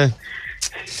know.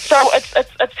 So it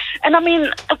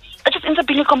just ends up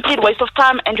being a complete waste of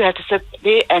time, and you have to sit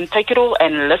there and take it all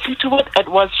and listen to it. It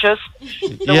was just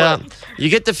you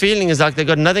get the feeling it's like they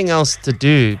got nothing else to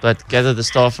do but gather the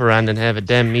staff around and have a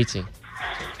damn meeting.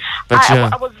 But I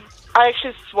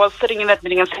actually was sitting in that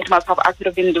meeting and saying to myself, I could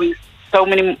have been doing so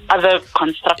many other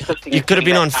constructive things. You could have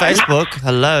been on Facebook.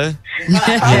 Hello.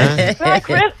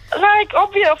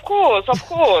 Obvious, of course. But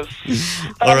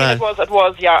All right. It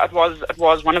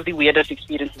was one of the weirdest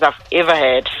experiences I've ever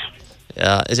had.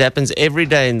 Yeah, it happens every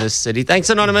day in this city. Thanks,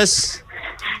 Anonymous.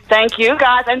 Thank you,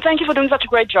 guys, and thank you for doing such a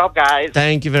great job, guys.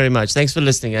 Thank you very much. Thanks for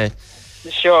listening, eh?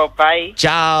 Sure, bye.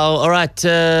 Ciao. All right,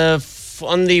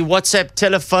 on the WhatsApp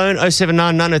telephone,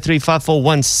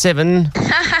 079-903-5417.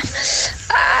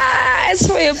 I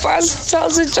swear your boss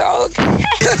tells a joke.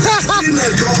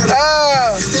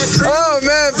 oh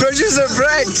man, producer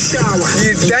Brad,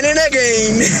 you done it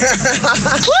again.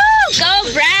 Woo! Go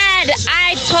Brad!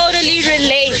 I totally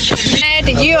relate. And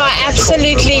you are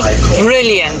absolutely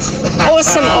brilliant.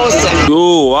 Awesome.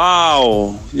 Yo,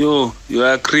 wow. Yo, you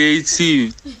are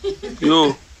creative.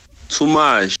 Yo, too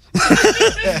much.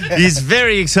 He's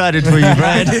very excited for you,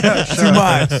 Brad. Too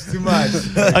much.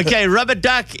 Okay, Rubber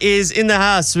Duck is in the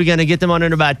house. We're going to get them on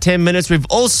in about 10 minutes. We've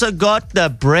also got the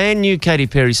brand new Katy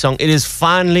Perry song. It has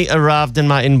finally arrived in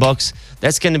my inbox.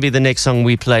 That's going to be the next song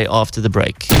we play after the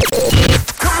break.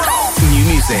 New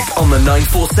music on the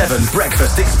 947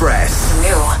 Breakfast Express.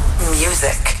 New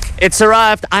music. It's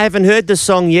arrived. I haven't heard the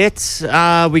song yet.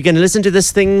 We're going to listen to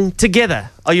this thing together.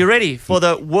 Are you ready for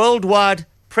the worldwide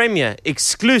premiere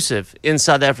exclusive in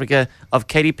South Africa of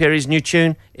Katy Perry's new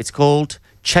tune? It's called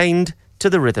Chained to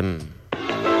the Rhythm.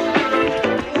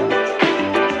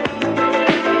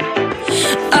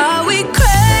 Are we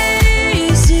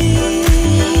crazy?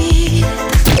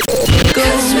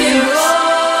 'Cause we're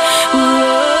all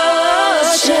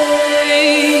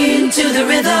chained to the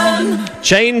rhythm.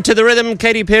 Chained to the Rhythm,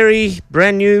 Katy Perry,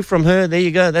 brand new from her. There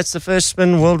you go. That's the first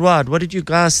spin worldwide. What did you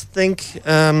guys think?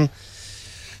 I'm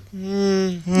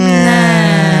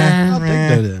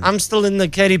still in the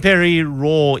Katy Perry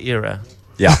raw era.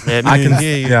 Yeah, I can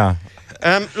hear you. Yeah.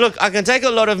 Look, I can take a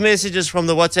lot of messages from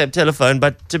the WhatsApp telephone,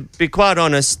 but to be quite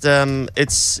honest,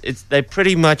 they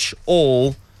pretty much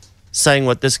all saying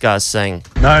what this guy's saying.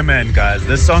 No, man, guys,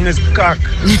 this song is cock.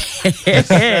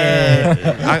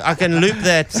 I can loop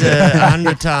that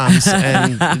 100 times,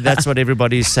 and that's what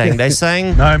everybody's saying. They're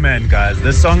saying, No, man, guys,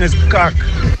 this song is cock.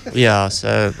 yeah,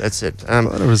 so that's it.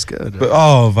 It was good. But,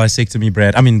 vasectomy,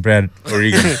 Brad. I mean, Brad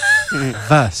Oregon.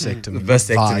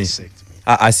 Vasectomy.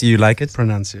 I see you like it.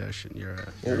 Pronunciation.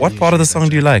 What part of the song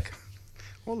do you like?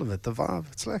 All of it. The vibe.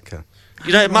 It's lekker.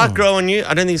 You know, it might grow on you.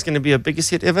 I don't think it's going to be a biggest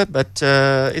hit ever, but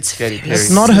it's Katy Perry. It's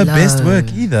not her best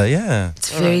work either, yeah. It's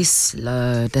very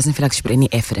slow. It doesn't feel like she put any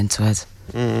effort into it.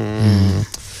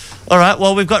 All right,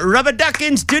 well, we've got Rubber Duck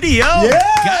in studio.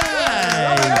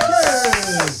 Guys.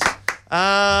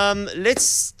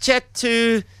 Let's chat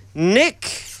to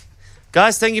Nick.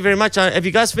 Guys, thank you very much. Have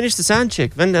you guys finished the sound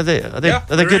check? Vin, are they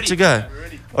good to go?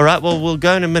 All right, well, we'll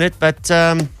go in a minute. But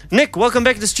Nick, welcome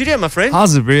back to the studio, my friend.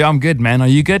 How's it, bro? I'm good, man. Are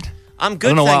you good? I'm good, I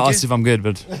don't know why thank I asked you. if I'm good,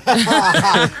 but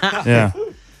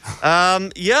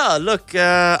yeah. Look,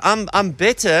 I'm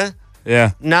better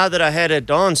now that I had a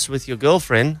dance with your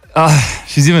girlfriend.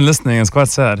 She's even listening. It's quite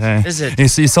sad, hey? Is it?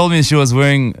 You told me she was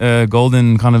wearing a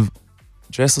golden kind of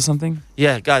dress or something?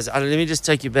 Yeah, guys, let me just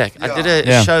take you back. I did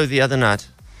a show the other night,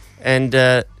 and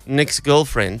Nick's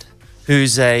girlfriend,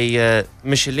 who's a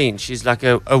Michelin, she's like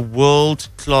a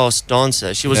world-class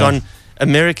dancer. She was on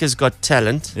America's Got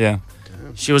Talent. Yeah.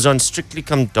 She was on Strictly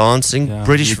Come Dancing,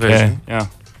 British version.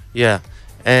 Yeah.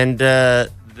 And there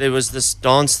was this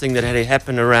dance thing that had to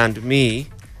happen around me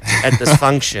at this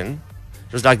function.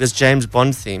 It was like this James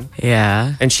Bond theme.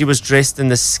 Yeah. And she was dressed in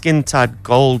this skin-tight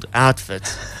gold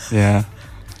outfit. Yeah.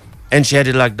 And she had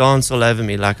to like dance all over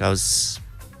me like I was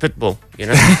Pitbull, you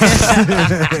know?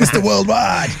 Mr.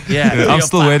 Worldwide. Yeah. I'm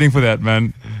still waiting for that,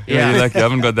 man. Yeah. Really lucky. I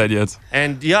haven't got that yet.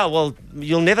 And well,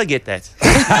 you'll never get that.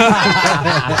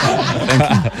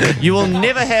 You will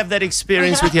never have that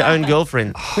experience with your own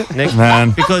girlfriend, Nick.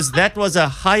 Man. Because that was a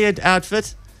hired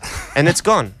outfit and it's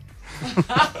gone.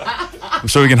 I'm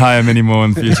sure we can hire many more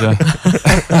in the future.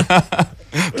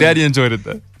 Glad you enjoyed it,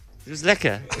 though. It was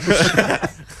lekker.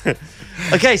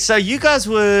 Okay, so you guys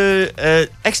were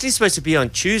actually supposed to be on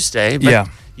Tuesday, but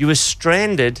you were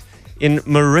stranded in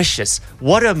Mauritius.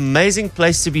 What an amazing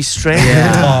place to be stranded.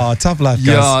 Oh, tough life, guys.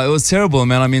 Yeah, it was terrible,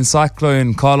 man. I mean,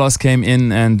 Cyclone Carlos came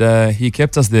in and he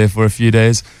kept us there for a few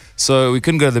days. So we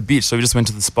couldn't go to the beach, so we just went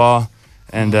to the spa.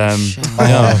 And shame,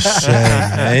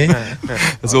 hey?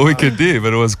 That's all we could do,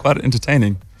 but it was quite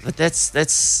entertaining. But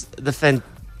that's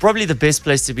probably the best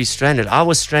place to be stranded. I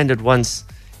was stranded once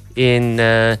in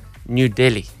New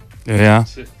Delhi. Yeah.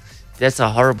 That's a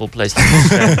horrible place to be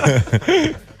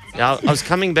stranded. I was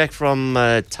coming back from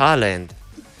Thailand,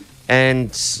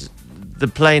 and the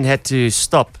plane had to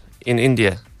stop in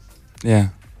India. Yeah.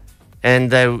 And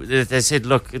they said,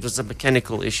 look, it was a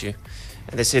mechanical issue.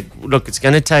 And they said, look, it's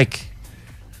going to take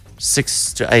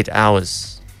 6 to 8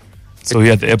 hours. So we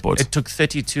at the airport. It took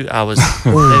 32 hours.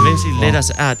 They eventually let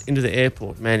us out into the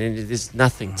airport, man, and there's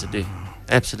nothing to do.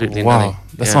 Absolutely nothing. Wow,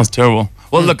 that sounds terrible.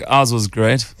 Well, look, ours was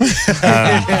great.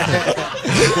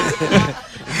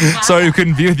 Sorry we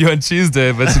couldn't be with you on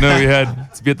Tuesday, but we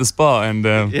had to be at the spa and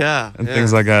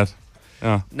things like that.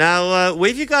 Yeah. Now, where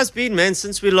have you guys been, man?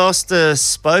 Since we last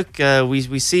spoke,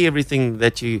 we see everything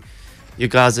that you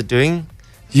guys are doing.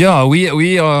 Yeah,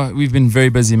 we've been very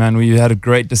busy, man. We had a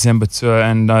great December tour,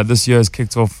 and this year has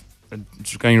kicked off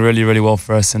it's going really, really well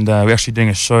for us. And we're actually doing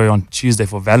a show on Tuesday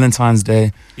for Valentine's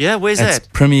Day. Yeah, where's It's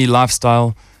that? Primi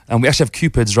Lifestyle. And we actually have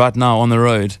Cupids right now on the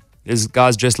road. There's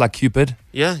guys dressed like Cupid.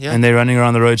 Yeah, yeah. And they're running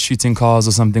around the road shooting cars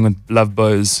or something with love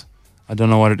bows. I don't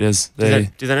know what it is. Do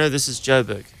they know this is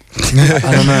Joburg? I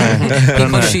don't know.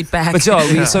 People shoot back. But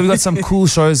yeah, so we got some cool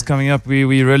shows coming up. We're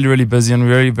really, really busy and we're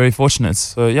very, very fortunate.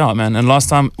 So yeah, man. And last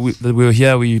time we were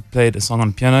here, we played a song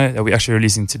on piano that we're actually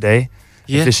releasing today,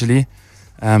 officially.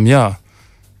 Yeah.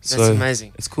 That's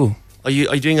amazing. It's cool. Are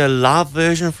you doing a live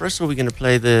version for us, or are we going to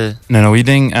play the? No, we're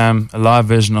doing a live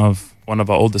version of one of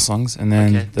our older songs, and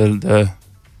then the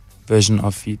version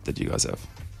of Feet that you guys have.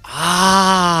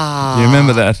 Ah, you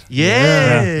remember that?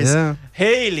 Yes. Yeah.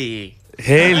 Haley.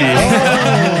 Haley.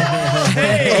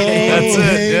 That's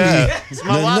it. Yeah. It's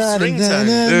my wife's ringtone.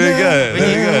 There we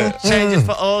go. Change it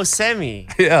for Sammy.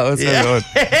 Yeah, that's what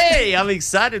Hey, I'm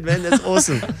excited, man. That's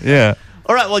awesome. Yeah.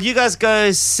 All right, well, you guys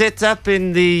go set up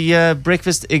in the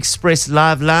Breakfast Express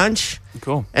live lounge.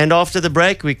 Cool. And after the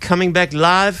break, we're coming back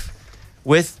live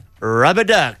with Rubber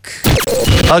Duck.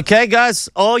 Okay, guys,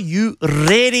 are you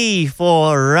ready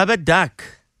for Rubber Duck?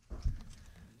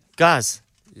 Guys,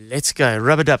 let's go.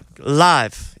 Rubber Duck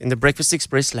live in the Breakfast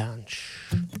Express lounge.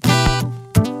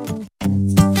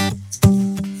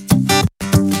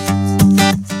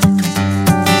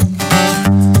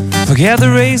 Forget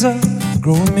the razor,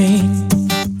 grow a mane.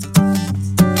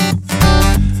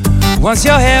 Once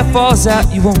your hair falls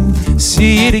out, you won't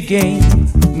see it again.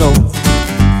 No.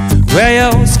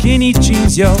 Wear your skinny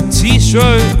jeans, your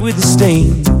t-shirt with a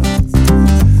stain.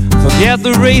 Forget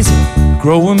the razor,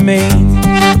 grow a mane.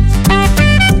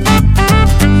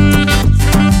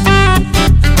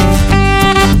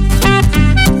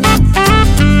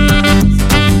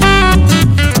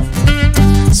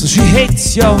 So she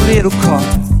hates your little car.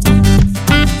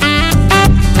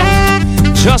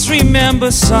 Just remember,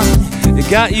 son, it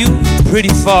got you pretty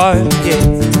far, yeah.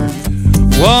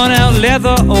 Worn out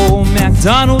leather, old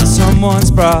McDonald's,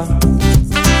 someone's bra.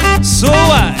 So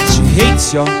what? She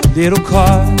hates your little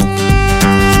car.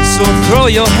 So throw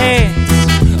your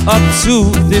hands up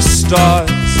to the stars.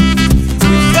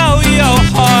 Without your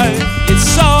heart,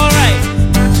 it's alright.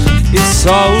 It's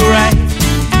alright.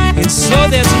 And so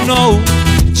there's no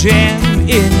jam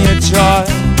in your jar.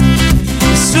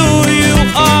 It's who you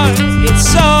are.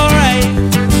 It's alright.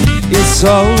 It's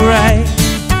alright.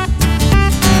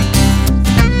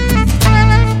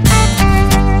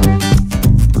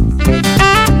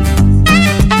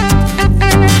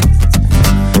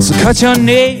 So cut your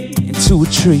nail into a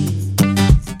tree.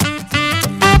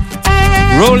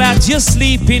 Roll out your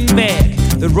sleeping bag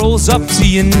that rolls up to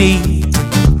your knee.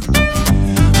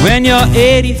 When you're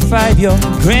 85, your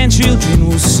grandchildren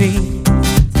will see.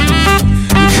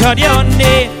 Cut your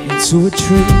nail into a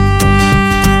tree.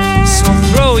 So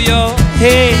throw your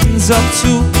hands up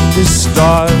to the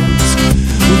stars.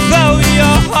 Without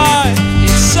your heart,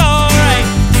 it's alright.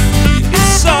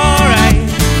 It's alright.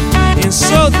 And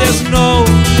so there's no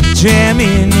jam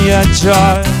in your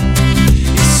jar.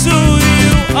 It's who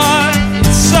you are.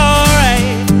 It's alright.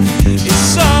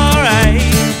 It's alright.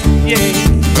 Yeah.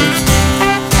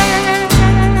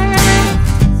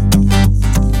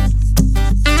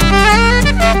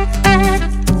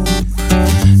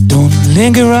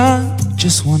 Linger on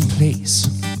just one place,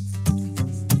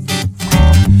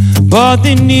 board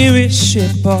the nearest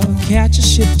ship or catch a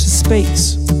ship to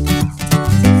space.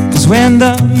 Cause when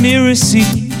the mirror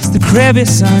sees the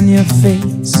crevice on your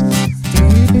face,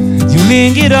 you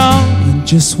linger on in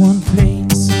just one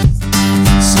place.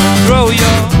 So throw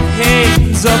your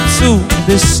hands up to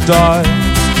the stars.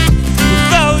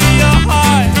 Without your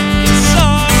heart, it's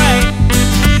alright.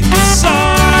 It's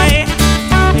alright.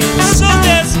 So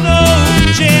there's no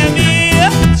jam in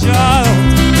your jar.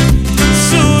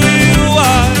 It's who you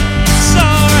are. It's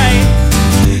alright.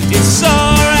 It's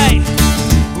alright.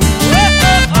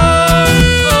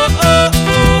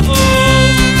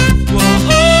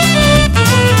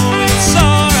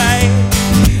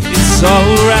 It's alright. It's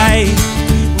alright.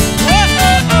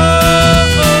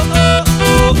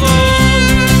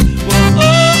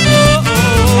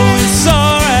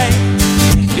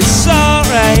 It's alright. It's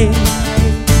alright.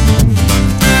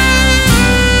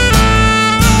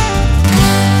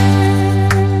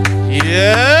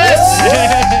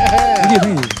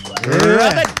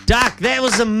 Rubber Duck, that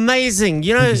was amazing.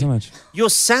 You know, Thank you so much. Your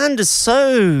sound is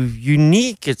so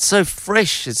unique. It's so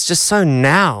fresh. It's just so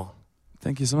now.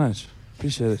 Thank you so much.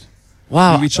 Appreciate it.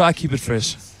 Wow. We try to keep it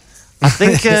fresh. I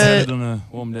think, Had it on a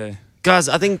warm day. guys,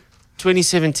 I think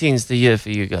 2017 is the year for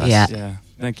you guys. Yeah.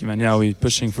 Thank you, man. Yeah, we're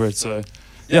pushing for it. So,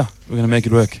 yeah, we're going to make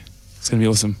it work. It's going to be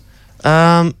awesome.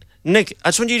 Nick, I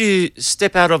just want you to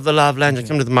step out of the live lounge and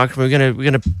come to the microphone. We're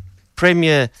gonna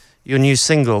premiere your new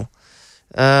single.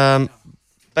 But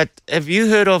have you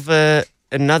heard of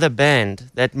another band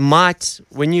that might,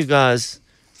 when you guys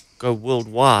go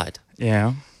worldwide,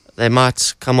 they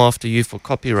might come after you for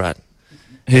copyright?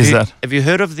 Who's that? Have you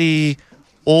heard of the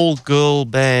all-girl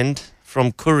band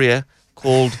from Korea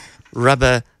called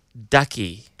Rubber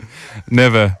Ducky?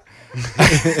 Never.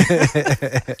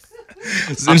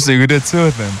 It's interesting. We did two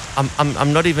of them.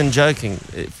 I'm not even joking.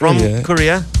 From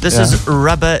Korea, this is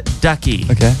Rubber Ducky.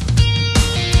 Okay.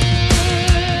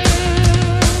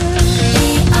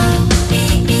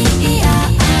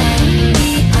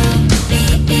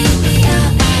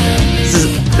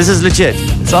 This is legit.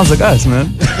 It sounds like us,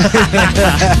 man.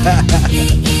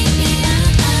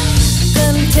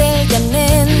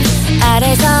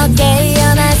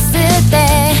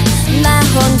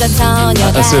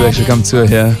 I should actually come to it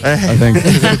here, I think.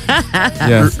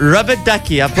 Yeah. Rubber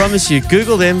Ducky, I promise you.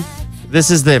 Google them. This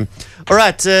is them. All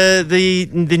right,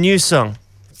 the new song.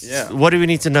 Yeah. What do we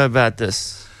need to know about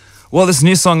this? Well, this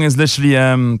new song is literally,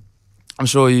 I'm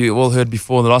sure you all heard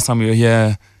before, the last time we were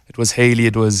here, it was Haley,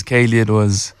 it was Kaylee, it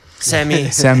was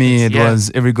Sammy. It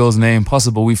was every girl's name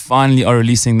possible. We finally are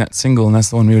releasing that single, and that's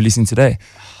the one we're releasing today.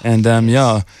 And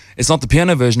it's not the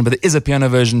piano version, but there is a piano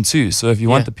version too. So if you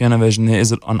want the piano version, there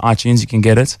is it on iTunes, you can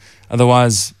get it.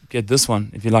 Otherwise, get this one.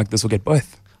 If you like this, we'll get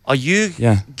both. Are you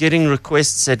getting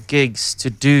requests at gigs to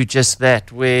do just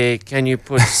that? Where can you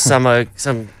put some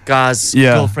guy's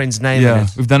girlfriend's name in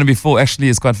it? We've done it before. Actually,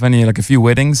 it's quite funny. Like a few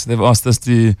weddings, they've asked us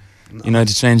to, to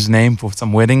change the name for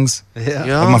some weddings. Like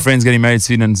my friend's getting married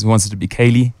soon and wants it to be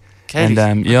Kaylee. And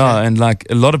and like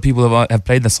a lot of people have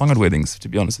played the song at weddings, to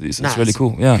be honest with you. So it's really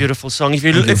cool. Yeah, beautiful song. If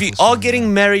you are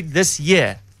getting married this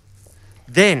year,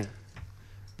 then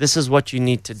this is what you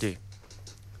need to do.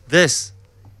 This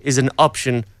is an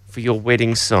option for your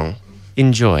wedding song.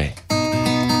 Enjoy.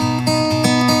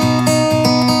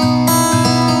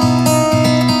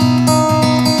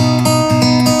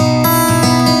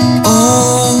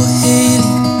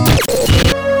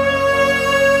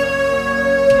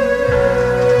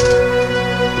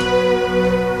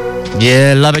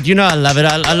 Yeah, love it. I love it.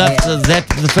 I love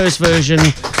the first version.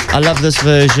 I love this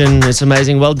version. It's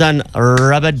amazing. Well done,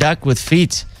 Rubber Duck with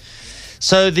feet.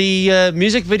 So the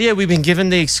music video, we've been given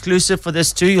the exclusive for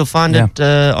this too. You'll find it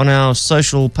on our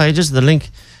social pages, the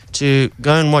link to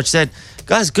go and watch that.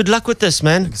 Guys, good luck with this,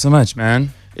 man. Thank you so much,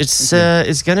 man. It's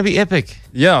going to be epic.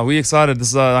 Yeah, we're excited. This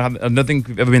is I don't think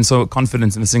we've ever been so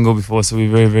confident in a single before, so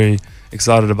we're very, very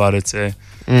excited about it.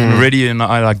 Already in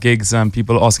our gigs,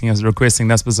 people are asking us, requesting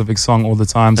that specific song all the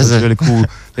time, so it's really cool.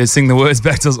 They sing the words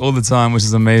back to us all the time, which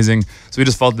is amazing. So we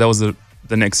just felt that was the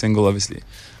next single, obviously.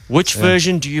 Which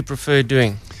version do you prefer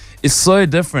doing? It's so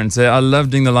different. I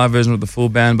love doing the live version with the full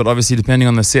band, but obviously depending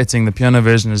on the setting, the piano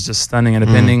version is just stunning. And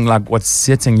depending like what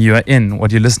setting you are in,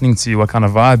 what you're listening to, what kind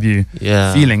of vibe you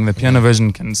feeling, the piano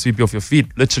version can sweep you off your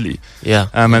feet, literally. Yeah.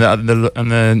 And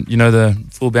the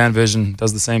full band version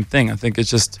does the same thing. I think it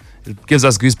gives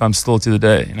us goosebumps still to the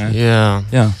day. Yeah.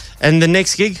 Yeah. And the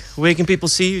next gig, where can people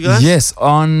see you guys? Yes,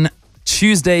 on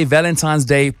Tuesday, Valentine's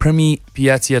Day, Primi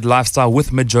Piatti at Lifestyle with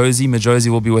Majosi. Majosi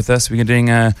will be with us. We're doing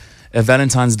a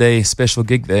Valentine's Day special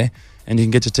gig there, and you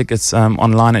can get your tickets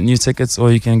online at New Tickets,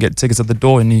 or you can get tickets at the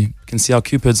door, and you can see our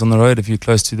Cupids on the road if you're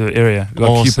close to the area. We've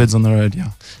got Cupids on the road,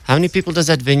 How many people does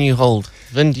that venue hold?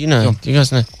 Vin, do you know? Do you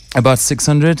guys know? About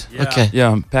 600. Yeah. Okay.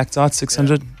 Yeah, packed out,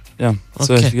 600. Yeah.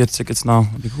 So if you get tickets now,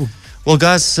 it'd be cool. Well,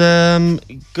 guys,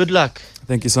 good luck.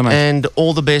 Thank you so much. And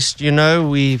all the best.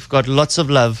 We've got lots of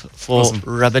love for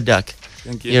Rubber Duck.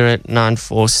 Thank you. Here at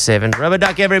 947. Rubber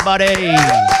Duck, everybody.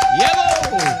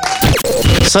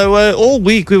 So all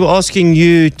week we were asking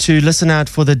you to listen out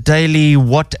for the daily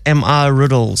What Am I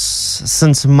riddles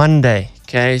since Monday.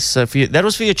 Okay, so that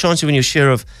was for your chance to win your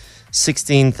share of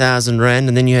 16,000 Rand,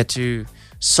 and then you had to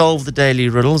solve the daily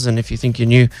riddles. And if you think you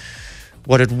knew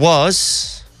what it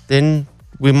was, then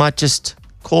we might just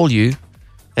call you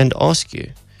and ask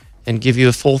you and give you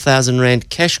a 4,000 Rand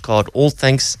cash card, all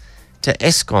thanks to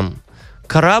Eskom.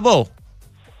 Karabo.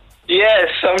 Yes,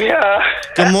 I'm here.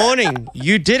 Good morning.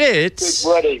 You did it. Good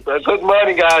morning. Good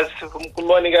morning, guys. Good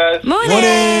morning, guys.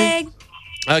 Morning.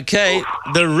 Okay,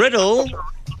 the riddle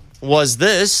was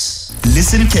this.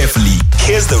 Listen carefully.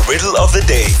 Here's the riddle of the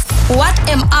day. What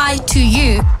am I to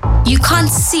you? You can't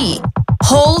see,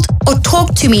 hold, or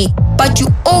talk to me, but you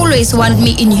always want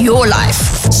me in your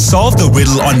life. Solve the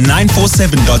riddle on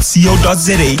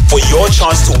 947.co.za for your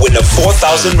chance to win a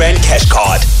 4,000 Rand cash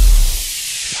card.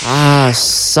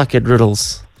 Suck at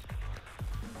riddles.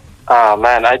 Ah,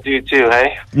 man, I do too,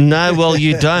 hey? No, well,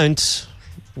 you don't.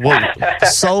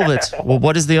 Solve it. Well,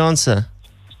 what is the answer?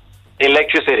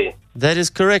 Electricity. That is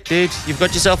correct, dude. You've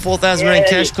got yourself 4,000 Rand Yay.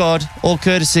 cash card, all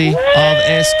courtesy of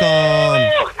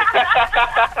Eskom.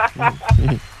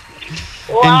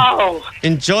 Wow.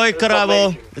 Enjoy,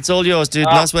 Karabo. It's all yours, dude.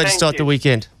 Nice way to start the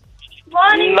weekend.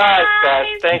 Morning, nice, guys.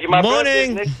 Thank you. My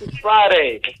Morning. birthday is next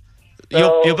Friday.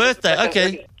 Your birthday,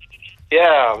 okay.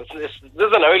 Yeah, this is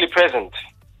an early present.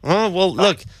 Oh, well,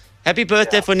 look. Happy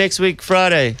birthday for next week,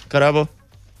 Friday, Karabo.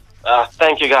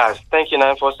 Thank you, guys. Thank you,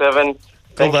 947.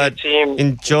 Thank you, team.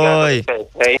 Enjoy.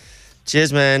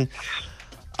 Cheers, man.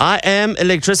 I am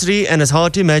electricity, and it's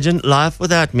hard to imagine life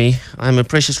without me. I'm a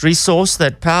precious resource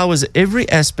that powers every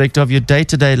aspect of your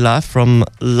day-to-day life, from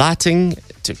lighting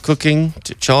to cooking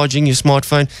to charging your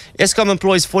smartphone. Eskom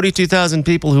employs 42,000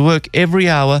 people who work every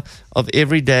hour of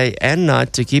every day and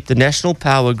night to keep the national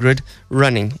power grid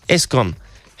running. Eskom,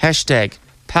 hashtag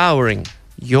powering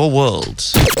your world.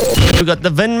 We've got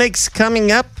the Vin Mix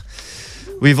coming up.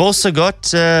 We've also got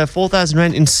 4,000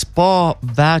 Rand in spa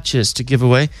vouchers to give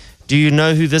away. Do you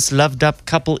know who this loved up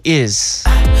couple is?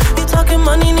 You talking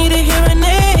money, need a hearing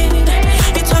aid.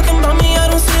 You talking about me, I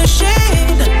don't see a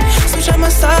shade. Switch on my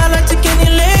side, like to get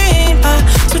any lane.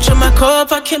 Switch on my core,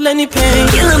 I kill any pain.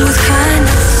 Kill him with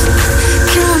kindness.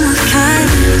 Kill him with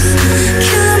kindness.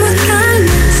 Kill him with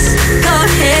kindness. Go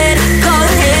ahead, go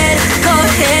ahead, go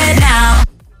ahead now.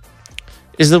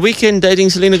 Is The Weeknd dating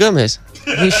Selena Gomez?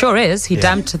 He sure is. He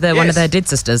dumped one of their dead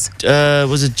sisters.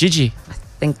 Was it Gigi? I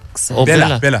think so. Or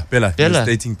Bella. He Bella. was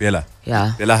dating Bella.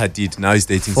 Yeah. Bella Hadid. Now he's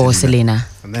dating For Selena.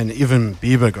 And then even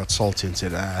Bieber got salty and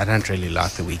said, I don't really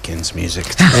like The Weeknd's music.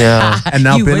 Yeah. And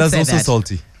now You would Bella's say also that.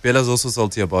 salty. Bella's also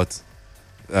salty about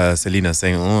Selena,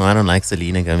 saying, "Oh, I don't like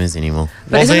Selena Gomez anymore."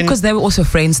 But isn't it because they were also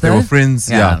friends, They though? were friends.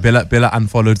 Yeah. Bella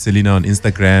unfollowed Selena on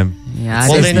Instagram. Yeah,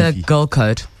 Well, there's then- the girl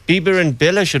code. Bieber and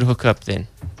Bella should hook up then.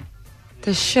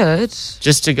 They should.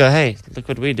 Just to go, hey, look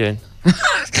what we're doing.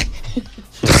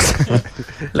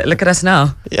 Look at us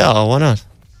now. Yeah, why not?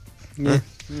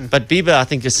 But Bieber, I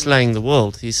think, is slaying the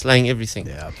world. He's slaying everything.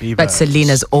 Yeah, Bieber. But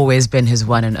Selena's always been his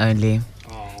one and only.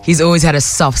 He's always had a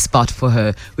soft spot for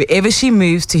her. Wherever she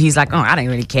moves to, he's like, oh, I don't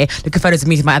really care. Look at photos of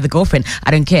me with my other girlfriend. I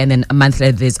don't care. And then a month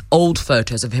later, there's old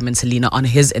photos of him and Selena on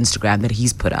his Instagram that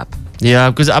he's put up.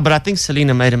 Yeah, but I think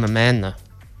Selena made him a man, though.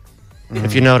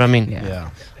 If you know what I mean. Yeah.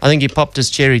 I think he popped his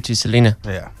cherry to Selena.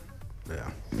 Yeah.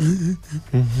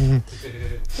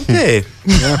 Okay.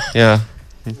 Yeah.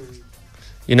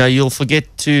 You know, you'll forget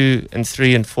 2 and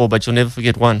 3 and 4, but you'll never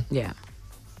forget 1. Yeah.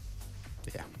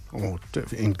 Or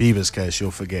in Bieber's case,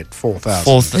 you'll forget 4,000,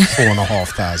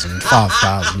 4,500,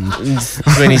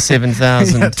 5,000.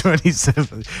 27,000. Yeah,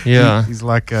 27. Yeah. He's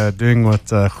like doing what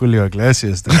Julio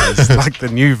Iglesias did. It's like the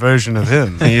new version of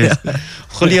him. Yes.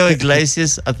 Julio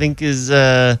Iglesias, I think, his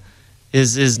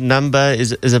number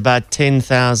is about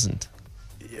 10,000.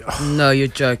 No, you're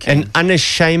joking. And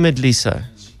unashamedly so.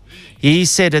 He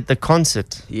said at the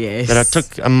concert Yes. that I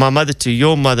took my mother to,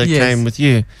 your mother Yes. came with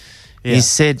you. Yeah. He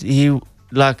said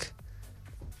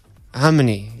how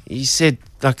many? He said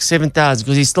like 7,000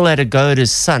 because he still had to go at his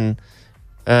son,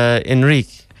 Enrique.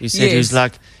 He said he was Yes.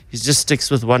 like, he just sticks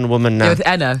with one woman now. Yeah, with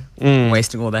Anna.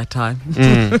 Wasting all that time.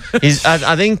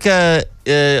 I think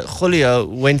Julio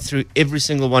went through every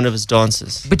single one of his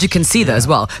dances. But you can see that as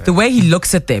well. The way he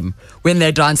looks at them when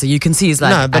they're dancing, you can see he's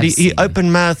like, No, but I've he seen.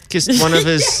 open mouth kissed one of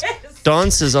his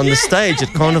dancers on the stage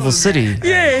at Carnival City.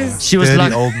 Yes. She was Dirty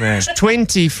like old man.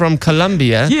 20 from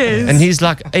Colombia, Yes. and he's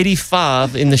like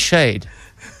 85 in the shade.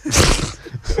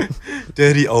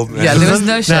 Dirty old man. Yeah, there was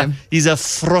no shame. He's a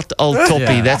frot old toppy.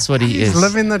 Yeah. That's what he He's is.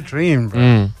 living the dream,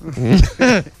 bro.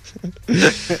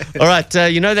 All right,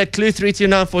 you know that clue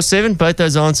 32947? Both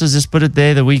those answers, just put it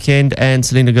there. The Weeknd and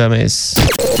Selena Gomez.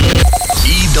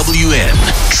 EWM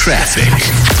Traffic.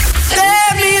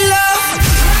 Family love.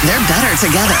 They're better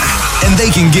together. And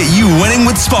they can get you winning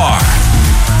with Spar.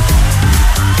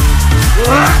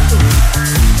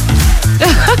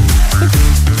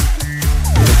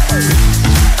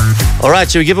 All right,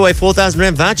 shall we give away 4,000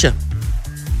 Rand voucher?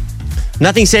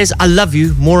 Nothing says I love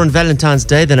you more on Valentine's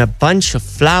Day than a bunch of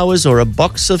flowers or a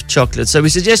box of chocolates. So we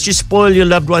suggest you spoil your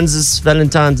loved ones this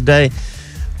Valentine's Day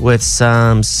with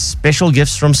some special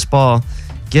gifts from Spar.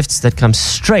 Gifts that come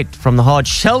straight from the heart.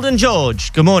 Sheldon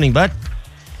George, good morning, bud.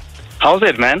 How's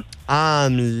it, man?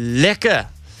 I'm lekker.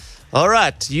 All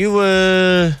right, you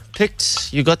were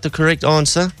picked. You got the correct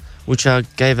answer, which I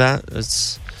gave out.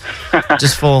 It's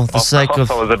just for the sake of...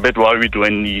 I was a bit worried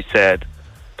when you said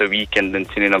The Weeknd and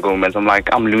Selena Gomez. I'm like,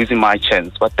 I'm losing my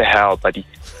chance. What the hell, buddy?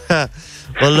 Well,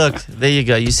 look, there you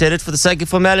go. You said it for the sake of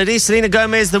formality. Selena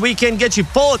Gomez, The Weeknd, get you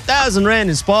 4,000 Rand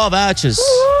in Spar vouchers.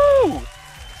 Woo!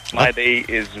 my day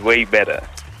is way better.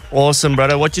 Awesome,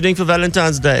 brother. What you doing for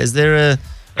Valentine's Day? Is there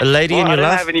a lady in Well, I your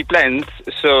don't life? have any plans,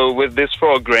 so with this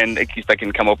 $4,000, at least I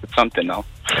can come up with something now.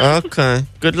 Okay.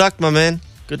 Good luck, my man.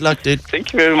 Good luck, dude.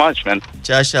 Thank you very much, man.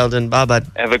 Ciao, Sheldon. Bye, bud.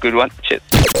 Have a good one. Cheers.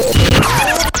 Who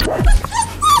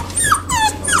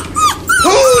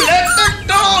let the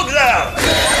dogs out?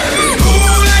 Who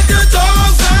let the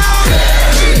dogs out?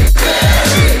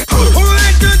 Who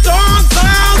let the dogs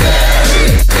out?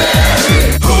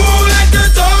 Who let the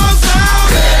dogs out?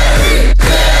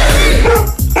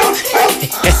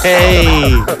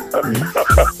 Hey.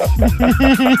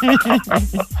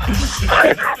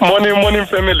 Morning,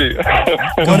 family.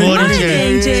 Good morning,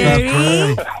 Jerry.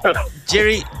 Jerry.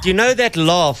 Jerry, do you know that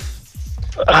laugh?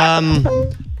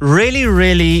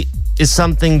 Really is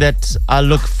something that I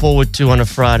look forward to on a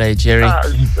Friday, Jerry.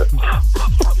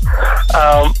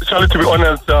 Charlie, to be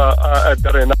honest,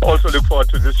 Darren, I also look forward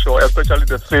to this show, especially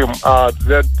the theme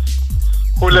that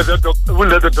who let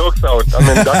the dogs out. I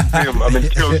mean, that theme,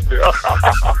 kills me.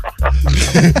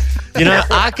 You know,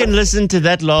 I can listen to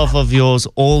that laugh of yours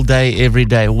all day, every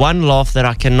day. One laugh that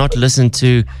I cannot listen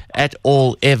to at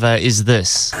all, ever, is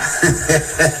this.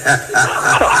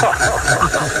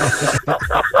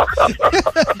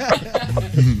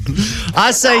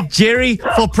 I say Jerry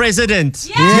for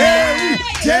president. Jerry,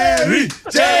 Jerry,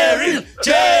 Jerry,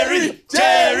 Jerry,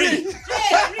 Jerry.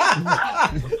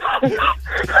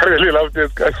 I really love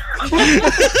this guy.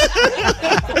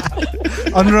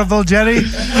 Honorable Jerry.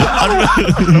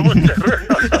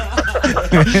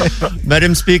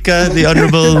 Madam Speaker, the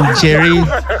Honorable Jerry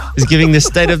is giving the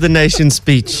State of the Nation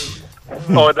speech.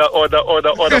 Order. Point of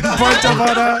order.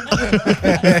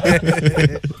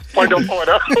 Point of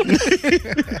order.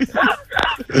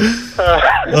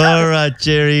 All right,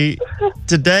 Jerry.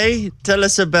 Today, tell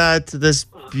us about this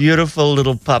beautiful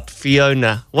little pup,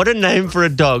 Fiona. What a name for a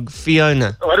dog,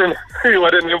 Fiona. What a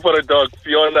name for a dog,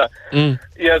 Fiona.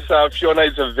 Yes, Fiona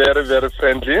is a very, very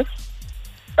friendly.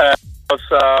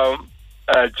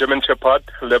 German Shepherd,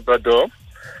 Labrador,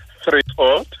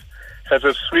 3-year-old, has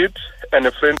a sweet and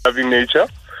a friend-loving nature,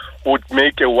 would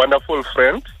make a wonderful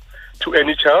friend to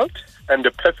any child and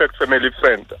a perfect family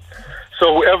friend.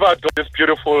 So whoever adopts this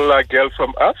beautiful girl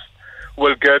from us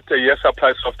will get a year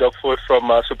supply of dog food from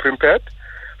Supreme Pet,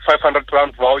 500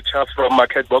 pound voucher from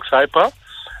Market Box Hyper,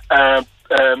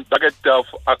 bucket of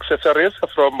accessories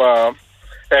from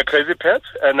Crazy Pets,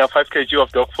 and 5 kg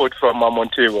of dog food from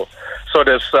Montego. So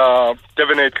there's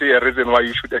definitely a reason why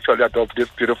you should actually adopt this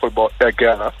beautiful girl.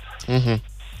 Mm-hmm.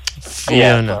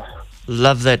 Fiona.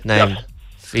 Love that name, Yes.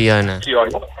 Fiona.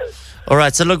 All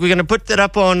right, so look, we're going to put that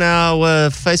up on our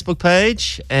Facebook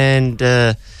page, and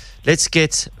let's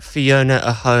get Fiona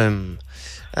a home.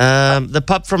 The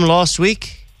pup from last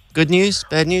week, good news,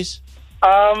 bad news?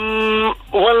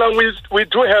 Well, we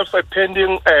do have a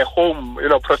pending home,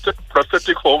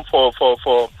 prosthetic home for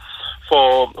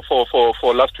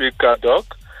last week dog,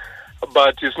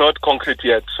 but it's not concrete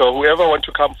yet. So whoever wants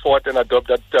to come forward and adopt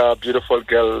that beautiful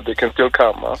girl, they can still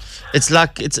come. Huh? It's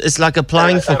like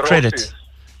applying for credit.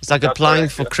 It's like That's applying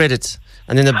correct, for credit,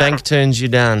 and then the bank turns you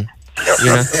down. You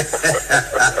know.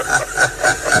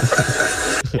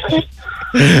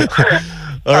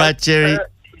 All right, Jerry.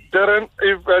 Darren,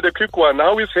 if the quick one,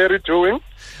 how is Harry doing?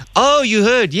 Oh, you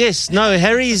heard? Yes. No,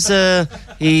 Harry's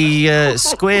he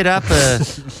squared up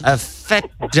a fat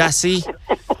Dussie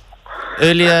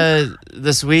earlier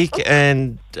this week,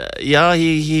 and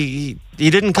he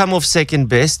didn't come off second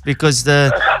best because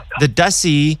the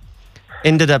Dussie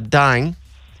ended up dying,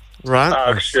 right?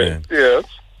 Oh, shit. Yes.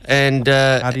 And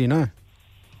how do you know?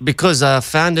 Because I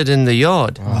found it in the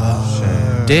yard,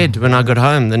 dead when I got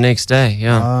home the next day.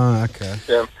 Yeah. Oh, okay.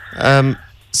 Yeah.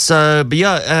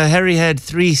 But Harry had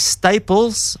 3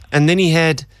 staples, and then he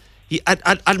had.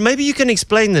 Maybe you can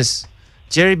explain this,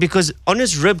 Jerry, because on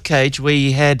his rib cage where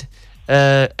he had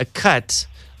a cut,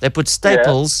 they put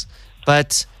staples,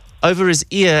 but over his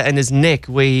ear and his neck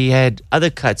where he had other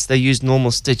cuts, they used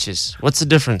normal stitches. What's the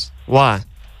difference? Why?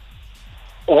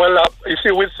 Well, you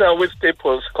see, with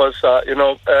staples, because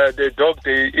the dog,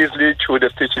 they easily chew the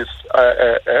stitches.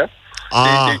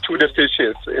 They chew the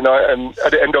stitches, and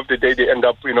at the end of the day, they end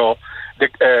up,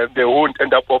 the wound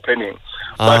end up opening.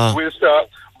 But with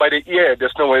by the ear,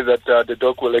 there's no way that the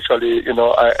dog will actually,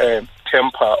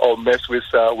 temper or mess with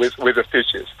the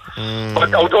stitches.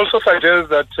 But I would also suggest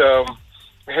that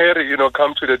Harry,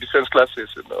 come to the defense classes.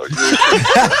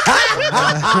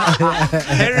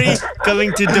 Harry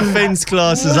going to defense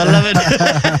classes. I love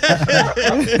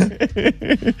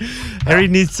it. Harry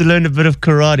needs to learn a bit of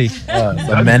karate.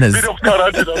 The manners. A bit of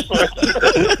karate,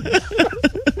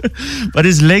 But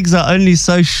his legs are only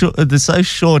so short. They're so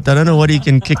short. I don't know what he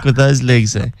can kick with those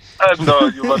legs. Eh? No,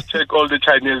 you must check all the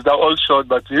Chinese. They're all short,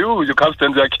 but you can't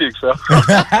stand their kicks. Huh?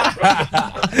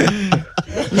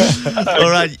 All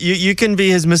right, you can be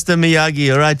his Mr.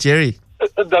 Miyagi. All right, Jerry.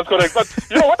 That's correct. But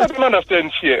you know what I don't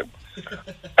understand here?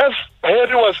 As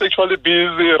Harry was actually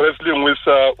busy wrestling with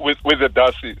the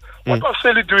Darcy, what was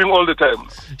Sally doing all the time?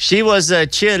 She was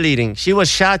cheerleading. She was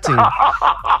shouting,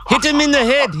 "Hit him in the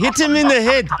head! Hit him in the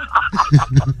head!"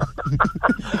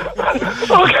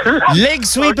 Leg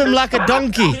sweep him like a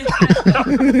donkey.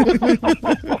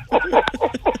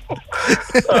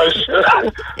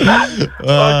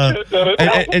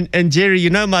 And Jerry,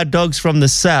 you know my dog's from the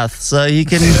south, so he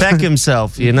can back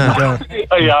himself, you know.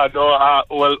 Yeah, no,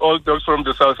 well, all dogs from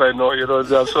the south, I know,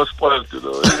 they are so spoiled,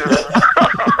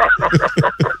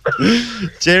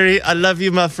 Jerry, I love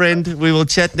you, my friend. We will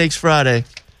chat next Friday.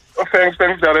 Oh, thanks,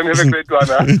 Darren. Have a great one.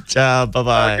 Huh? Ciao,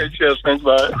 bye-bye. Okay, cheers, thanks,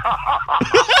 bye.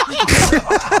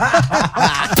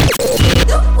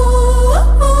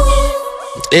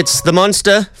 It's the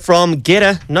monster from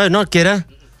Getter. No, not Getter.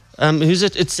 Who's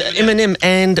it? It's Eminem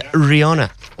and Rihanna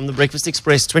on the Breakfast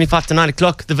Express, 25 to 9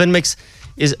 o'clock. The Vin Mix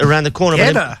is around the corner.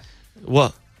 Getter?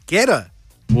 What? Getter?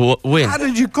 When? How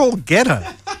did you call Getter?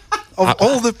 Of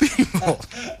all the people.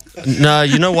 No,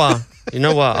 you know why?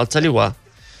 I'll tell you why.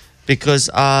 Because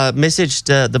I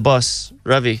messaged the boss,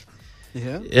 Ravi,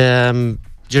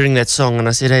 during that song, and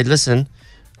I said, "Hey, listen,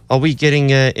 are we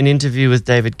getting an interview with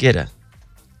David Guetta?"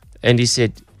 And he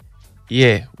said,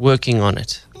 "Yeah, working on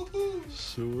it."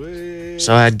 Sweet.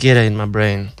 So I had Guetta in my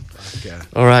brain. Okay.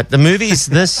 All right, the movie's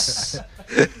this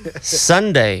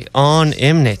Sunday on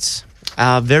Mnet.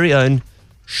 Our very own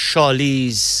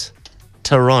Charlize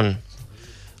Theron.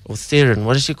 Or Theron.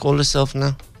 What does she call herself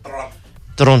now?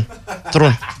 Tron.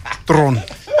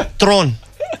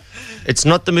 It's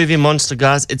not the movie Monster,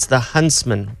 guys. It's The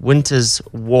Huntsman, Winter's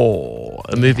War.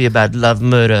 A movie about love,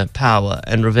 murder, power,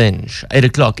 and revenge. 8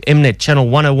 o'clock, Mnet, Channel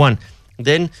 101.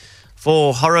 Then,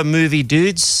 for horror movie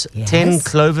dudes, 10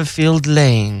 Cloverfield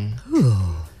Lane.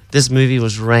 Ooh. This movie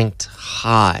was ranked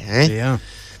high, eh? Yeah.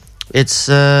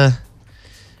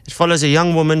 It follows a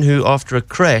young woman who, after a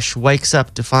crash, wakes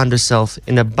up to find herself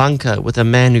in a bunker with a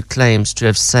man who claims to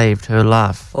have saved her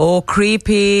life. Oh,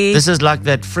 creepy. This is like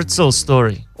that Fritzl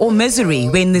story. Or Misery,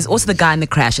 when there's also the guy in the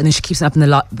crash and then she keeps him up in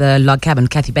the log cabin,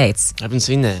 Kathy Bates. I haven't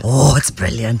seen that. Oh, it's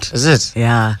brilliant. Is it?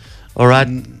 Yeah. All right,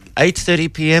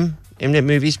 8:30 p.m., Mnet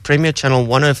Movies, Premier Channel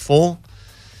 104.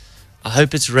 I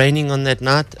hope it's raining on that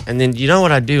night. And then you know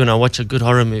what I do when I watch a good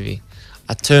horror movie?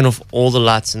 I turn off all the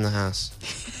lights in the house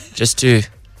just to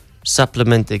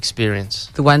supplement the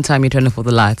experience. The one time you turn off all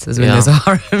the lights is when there's a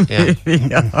horror movie. I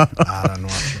don't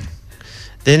watch it.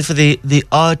 Then for the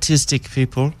artistic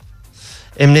people,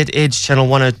 Mnet Edge Channel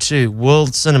 102,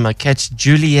 World Cinema, catch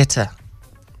Julieta.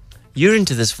 You're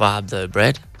into this vibe though,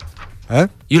 Brad. Huh?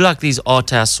 You like these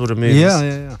art house sort of movies.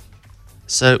 Yeah.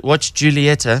 So watch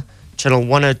Julieta, Channel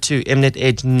 102, Mnet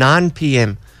Edge, 9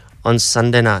 p.m. on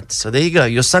Sunday night. So there you go.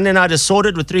 Your Sunday night is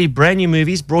sorted with 3 brand new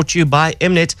movies brought to you by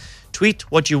Mnet. Tweet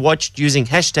what you watched using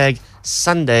hashtag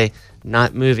Sunday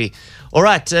Night Movie. All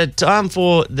right, time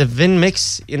for the Vin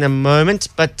Mix in a moment.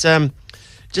 But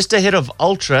just ahead of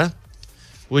Ultra,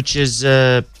 which is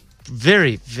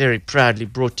very, very proudly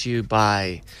brought to you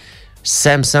by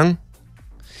Samsung.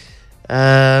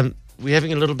 We're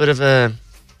having a little bit of a...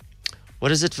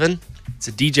 What is it, Vin? It's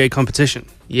a DJ competition.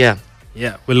 Yeah.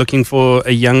 Yeah, we're looking for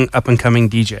a young up-and-coming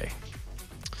DJ.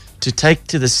 To take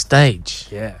to the stage.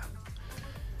 Yeah.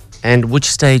 And which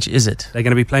stage is it? They're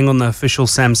going to be playing on the official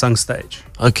Samsung stage.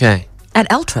 Okay.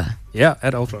 At Ultra? Yeah,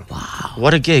 at Ultra. Wow.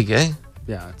 What a gig, eh?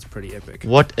 Yeah, it's pretty epic.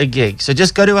 What a gig. So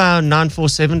just go to our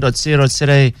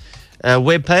 947.co.za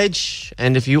webpage,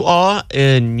 and if you are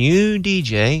a new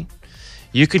DJ,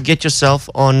 you could get yourself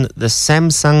on the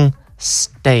Samsung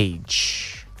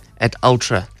stage at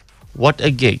Ultra. What a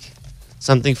gig.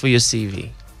 Something for your CV.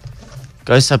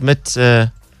 Go submit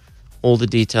all the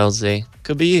details there.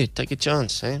 Could be you. Take a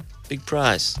chance, eh? Big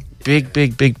prize.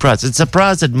 Big prize. It's a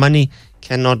prize that money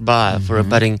cannot buy for a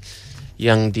budding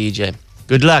young DJ.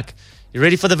 Good luck. You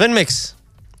ready for the Vin Mix?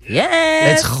 Yeah.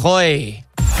 Let's gooi.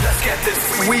 Let's get this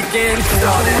weekend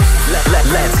started.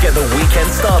 Let's get the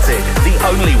weekend started. The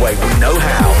only way we know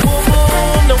how.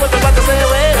 The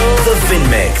Vin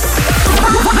Mix.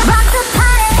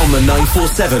 On the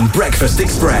 947 Breakfast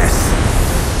Express.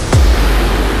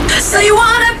 So you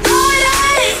wanna party?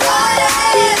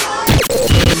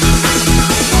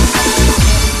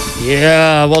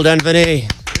 Yeah, well done, Vinny.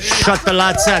 Shut the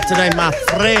lights out today, my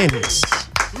friends.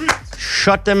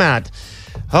 Shut them out.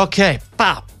 Okay,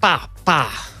 Where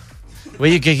are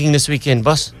you gigging this weekend,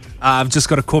 boss? I've just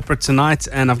got a corporate tonight,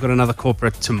 and I've got another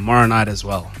corporate tomorrow night as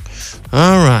well.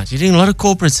 All right. You're doing a lot of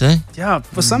corporates, eh? Yeah,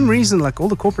 for some reason, like all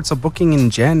the corporates are booking in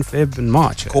Jan, Feb, and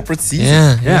March. Corporate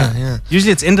season. Yeah.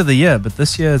 Usually it's end of the year, but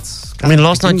this year it's. I mean,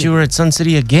 last night you were at Sun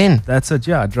City again. That's it.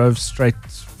 Yeah, I drove straight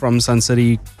from Sun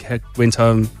City, went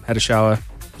home, had a shower,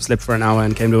 slept for an hour,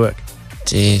 and came to work.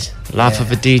 Jeez, life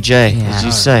of a DJ, as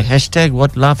you say. Hashtag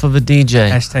what life of a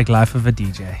DJ. Hashtag life of a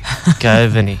DJ. Go,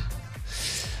 Vinny.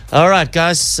 All right,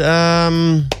 guys.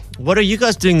 What are you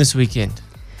guys doing this weekend?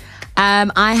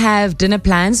 I have dinner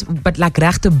plans, but like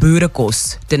regte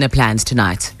boerekos dinner plans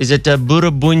tonight. Is it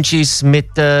boereboontjies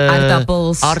met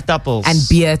aardappels and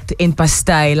beet en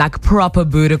pastei, like proper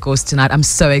boerekos tonight. I'm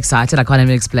so excited. I can't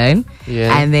even explain.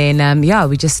 Yeah. And then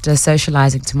we're just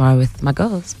socializing tomorrow with my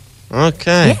girls.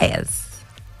 Okay. Yes.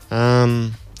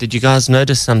 Did you guys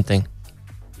notice something?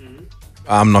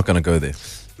 I'm not going to go there.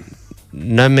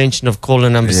 No mention of caller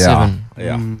number 7.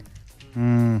 Yeah.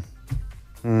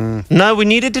 No, we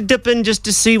needed to dip in just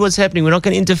to see what's happening. We're not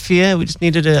going to interfere. We just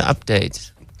needed an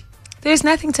update. There's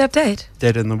nothing to update.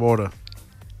 Dead in the water.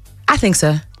 I think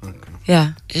so. Okay.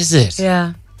 Yeah. Is it?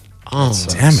 Yeah. Oh,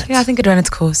 damn it. Yeah, I think it ran its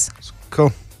course.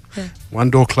 Cool. Yeah. One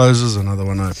door closes, another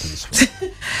one opens.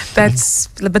 That's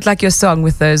a bit like your song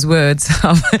with those words.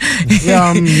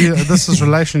 This is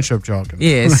relationship jargon.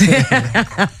 Yes.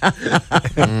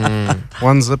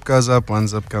 One zip goes up, one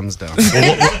zip comes down.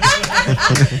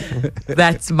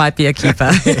 That might be a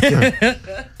keeper.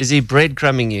 Is he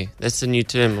breadcrumbing you? That's the new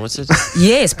term. What's it?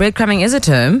 Yes, breadcrumbing is a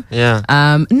term. Yeah.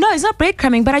 No, it's not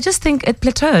breadcrumbing, but I just think it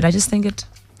plateaued. I just think it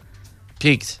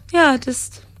peaked. Yeah,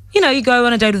 just you go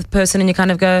on a date with a person and you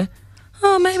kind of go,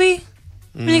 oh, maybe.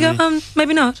 And you go,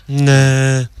 maybe not.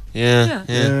 Nah.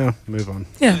 Yeah. Move on.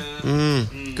 Yeah.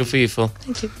 Good for you, Phil.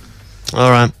 Thank you. All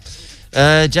right.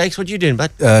 Jakes, what are you doing,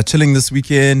 bud? Chilling this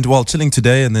weekend. Well, chilling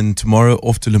today, and then tomorrow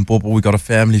off to Limpopo. We got a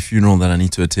family funeral that I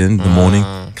need to attend in the morning.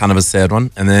 Kind of a sad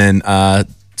one. And then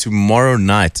tomorrow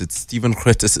night, it's Stephen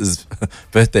Curtis's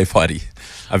birthday party.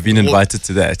 I've been invited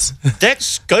to that.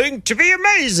 That's going to be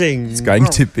amazing. It's going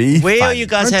to be Where fun. are you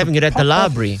guys having it? At the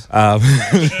library? Are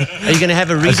you going to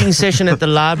have a reading session at the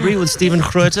library with Stephen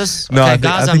Curtis? No, okay, I think-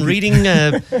 guys, I I'm think- reading.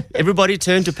 Everybody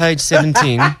turn to page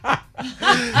 17. No.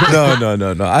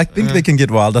 I think they can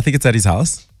get wild. I think it's at his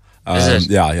house. Is it?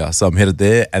 Yeah. So I'm headed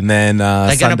there, and then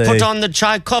They're going to Sunday. put on the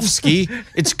Tchaikovsky.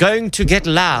 It's going to get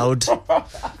loud.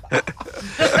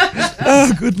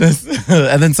 Oh goodness!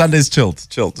 And then Sunday's chill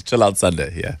out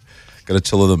Sunday. Yeah, gotta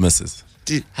chill with the missus.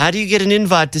 How do you get an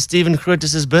invite to Stephen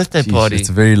Curtis's birthday party? It's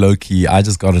very low key. I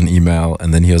just got an email,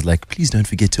 and then he was like, "Please don't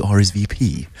forget to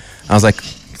RSVP." I was like,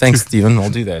 "Thanks, Stephen. I'll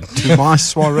do that." To my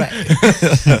soiree.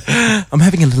 I'm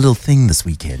having a little thing this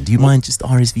weekend. Do you mind just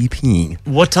RSVPing?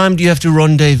 What time do you have to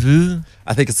rendezvous?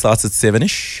 I think it starts at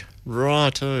 7ish.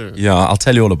 Righto. Yeah, I'll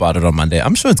tell you all about it on Monday.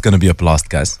 I'm sure it's gonna be a blast,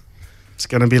 guys. It's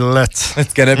going to be lit.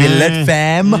 It's gonna be lit,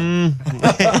 fam.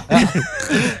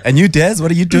 And you, Des,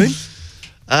 what are you doing?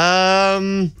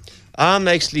 I'm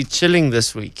actually chilling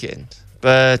this weekend.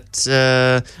 But,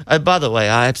 by the way,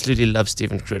 I absolutely love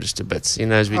Stephen Curtis to bits. He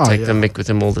knows we take the mick with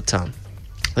him all the time.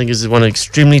 I think he's one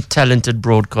extremely talented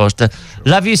broadcaster.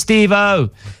 Love you, Steve-O.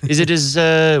 Is it his,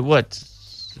 what?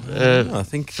 I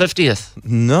think 50th.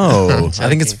 No, I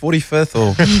think it's 45th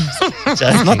or it's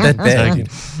not that bad.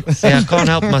 See, I can't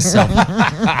help myself.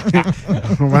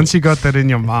 Once you got that in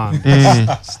your mind,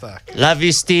 stuck. Love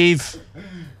you, Steve.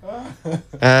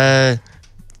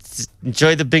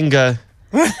 Enjoy the bingo.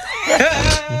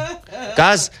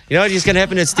 Guys, you know what is going to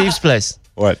happen at Steve's place?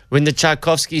 What? When the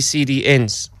Tchaikovsky CD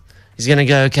ends, he's going to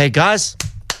go, okay, guys,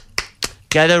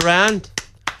 gather around.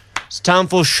 It's time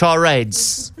for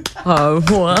charades. Oh,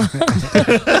 wow.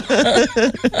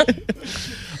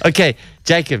 Okay,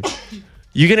 Jacob,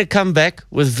 you're going to come back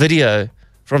with video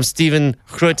from Stephen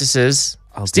Curtis's.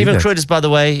 Stephen Curtis, by the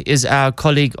way, is our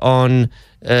colleague on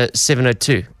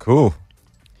 702. Cool.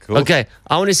 Okay,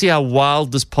 I want to see how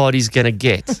wild this party's going to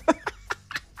get.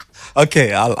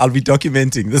 Okay, I'll be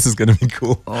documenting. This is going to be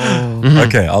cool. Oh.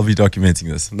 Okay, I'll be documenting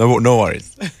this. No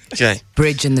worries. Okay.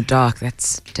 Bridge in the dark.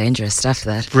 That's dangerous stuff,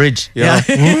 that. Bridge. Yeah.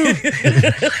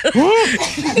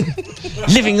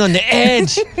 Living on the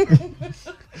edge.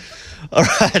 All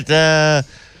right.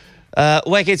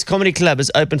 Wackheads Comedy Club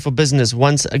is open for business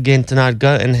once again tonight.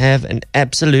 Go and have an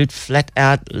absolute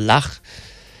flat-out lach.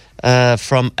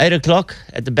 From 8 o'clock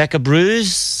at the Backer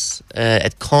Brews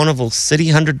at Carnival City.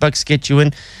 $100 get you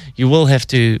in. You will have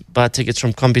to buy tickets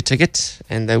from CompuTicket,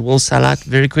 and they will sell out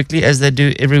very quickly, as they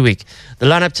do every week. The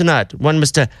lineup tonight: one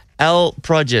Mr. Al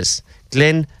Proges,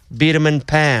 Glenn Biederman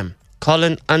Pam,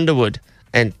 Colin Underwood,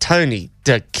 and Tony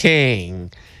the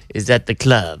King is at the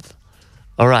club.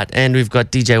 All right, and we've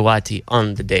got DJ Whitey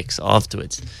on the decks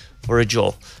afterwards for a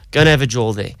jaw. Going to have a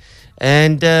jaw there.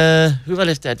 And who have I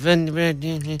left out?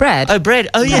 Brad. Oh, Brad.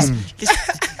 Oh, yes.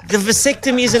 The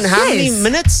vasectomy is in how many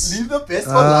minutes? Leave the best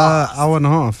for last. Hour and a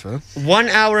half. 1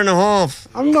 hour and a half.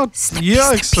 I'm not.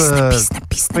 I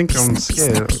think I'm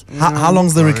scared. How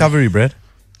long's the recovery, Brad?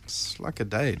 It's like a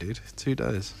day, dude. 2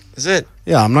 days. Is it?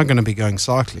 Yeah, I'm not going to be going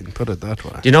cycling, put it that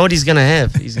way. Do you know what he's going to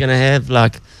have? He's going to have,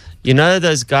 like, you know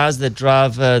those guys that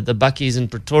drive the Buckies in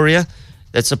Pretoria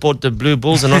that support the Blue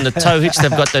Bulls, and on the tow hitch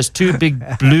they've got those two big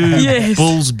blue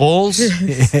Bulls balls?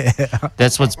 Yeah.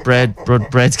 That's what Brad's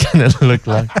going to look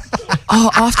like. Oh,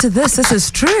 after this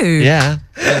is true. Yeah.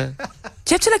 Do you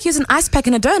have to like use an ice pack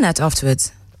and a donut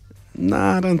afterwards? No,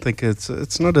 I don't think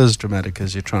it's not as dramatic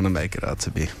as you're trying to make it out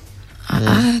to be.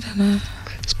 I don't know.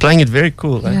 He's playing it very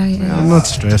cool. Yeah, I'm not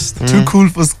stressed. Too cool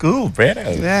for school, Brad.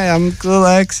 Yeah, I'm cool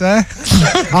like so.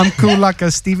 I'm cool like a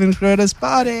Stephen Schroeder's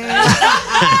party.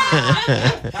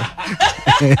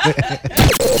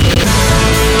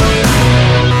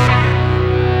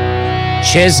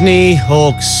 Chesney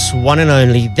Hawks, one and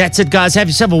only. That's it, guys. Have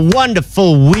yourself a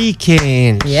wonderful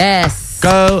weekend. Yes.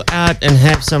 Go out and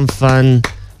have some fun.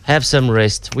 Have some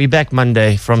rest. We're back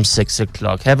Monday from 6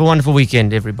 o'clock. Have a wonderful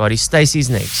weekend, everybody. Stacey's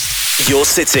next. Your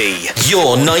city,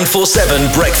 your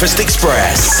 947 Breakfast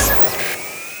Express.